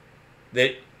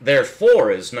 That therefore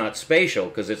is not spatial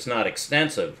because it's not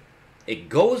extensive. It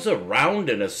goes around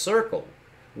in a circle.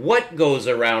 What goes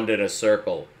around in a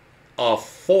circle? A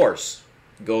force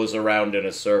goes around in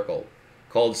a circle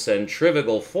called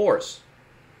centrifugal force.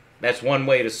 That's one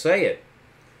way to say it.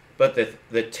 But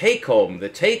the take-home, the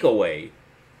takeaway,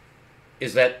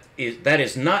 is that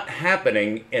is not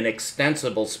happening in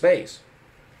extensible space.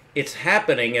 It's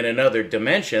happening in another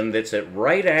dimension that's at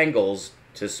right angles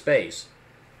to space.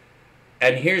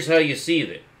 And here's how you see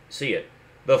it.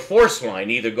 The force line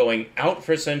either going out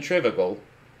for centrifugal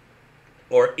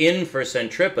or in for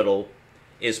centripetal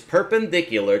is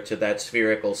perpendicular to that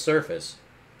spherical surface.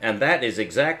 And that is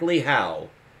exactly how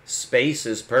space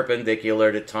is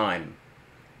perpendicular to time.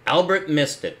 Albert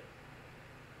missed it.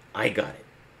 I got it.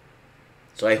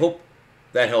 So I hope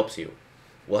that helps you.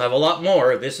 We'll have a lot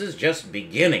more. This is just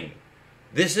beginning.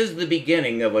 This is the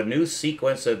beginning of a new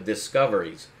sequence of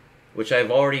discoveries, which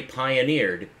I've already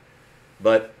pioneered,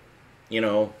 but you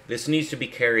know, this needs to be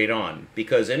carried on,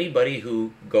 because anybody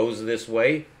who goes this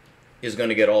way is going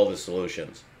to get all the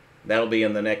solutions. That'll be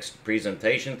in the next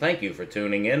presentation. Thank you for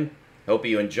tuning in. Hope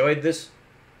you enjoyed this.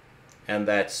 And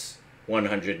that's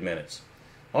 100 minutes.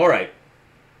 All right.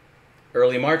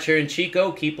 Early March here in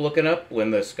Chico. Keep looking up.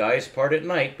 When the skies part at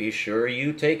night, be sure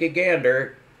you take a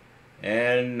gander.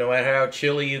 And no matter how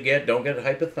chilly you get, don't get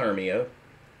hypothermia.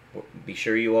 Be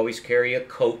sure you always carry a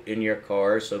coat in your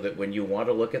car so that when you want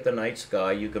to look at the night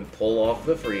sky, you can pull off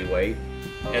the freeway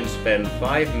and spend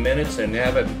 5 minutes and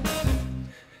have it.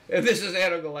 This is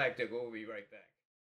Intergalactic. We'll be right back.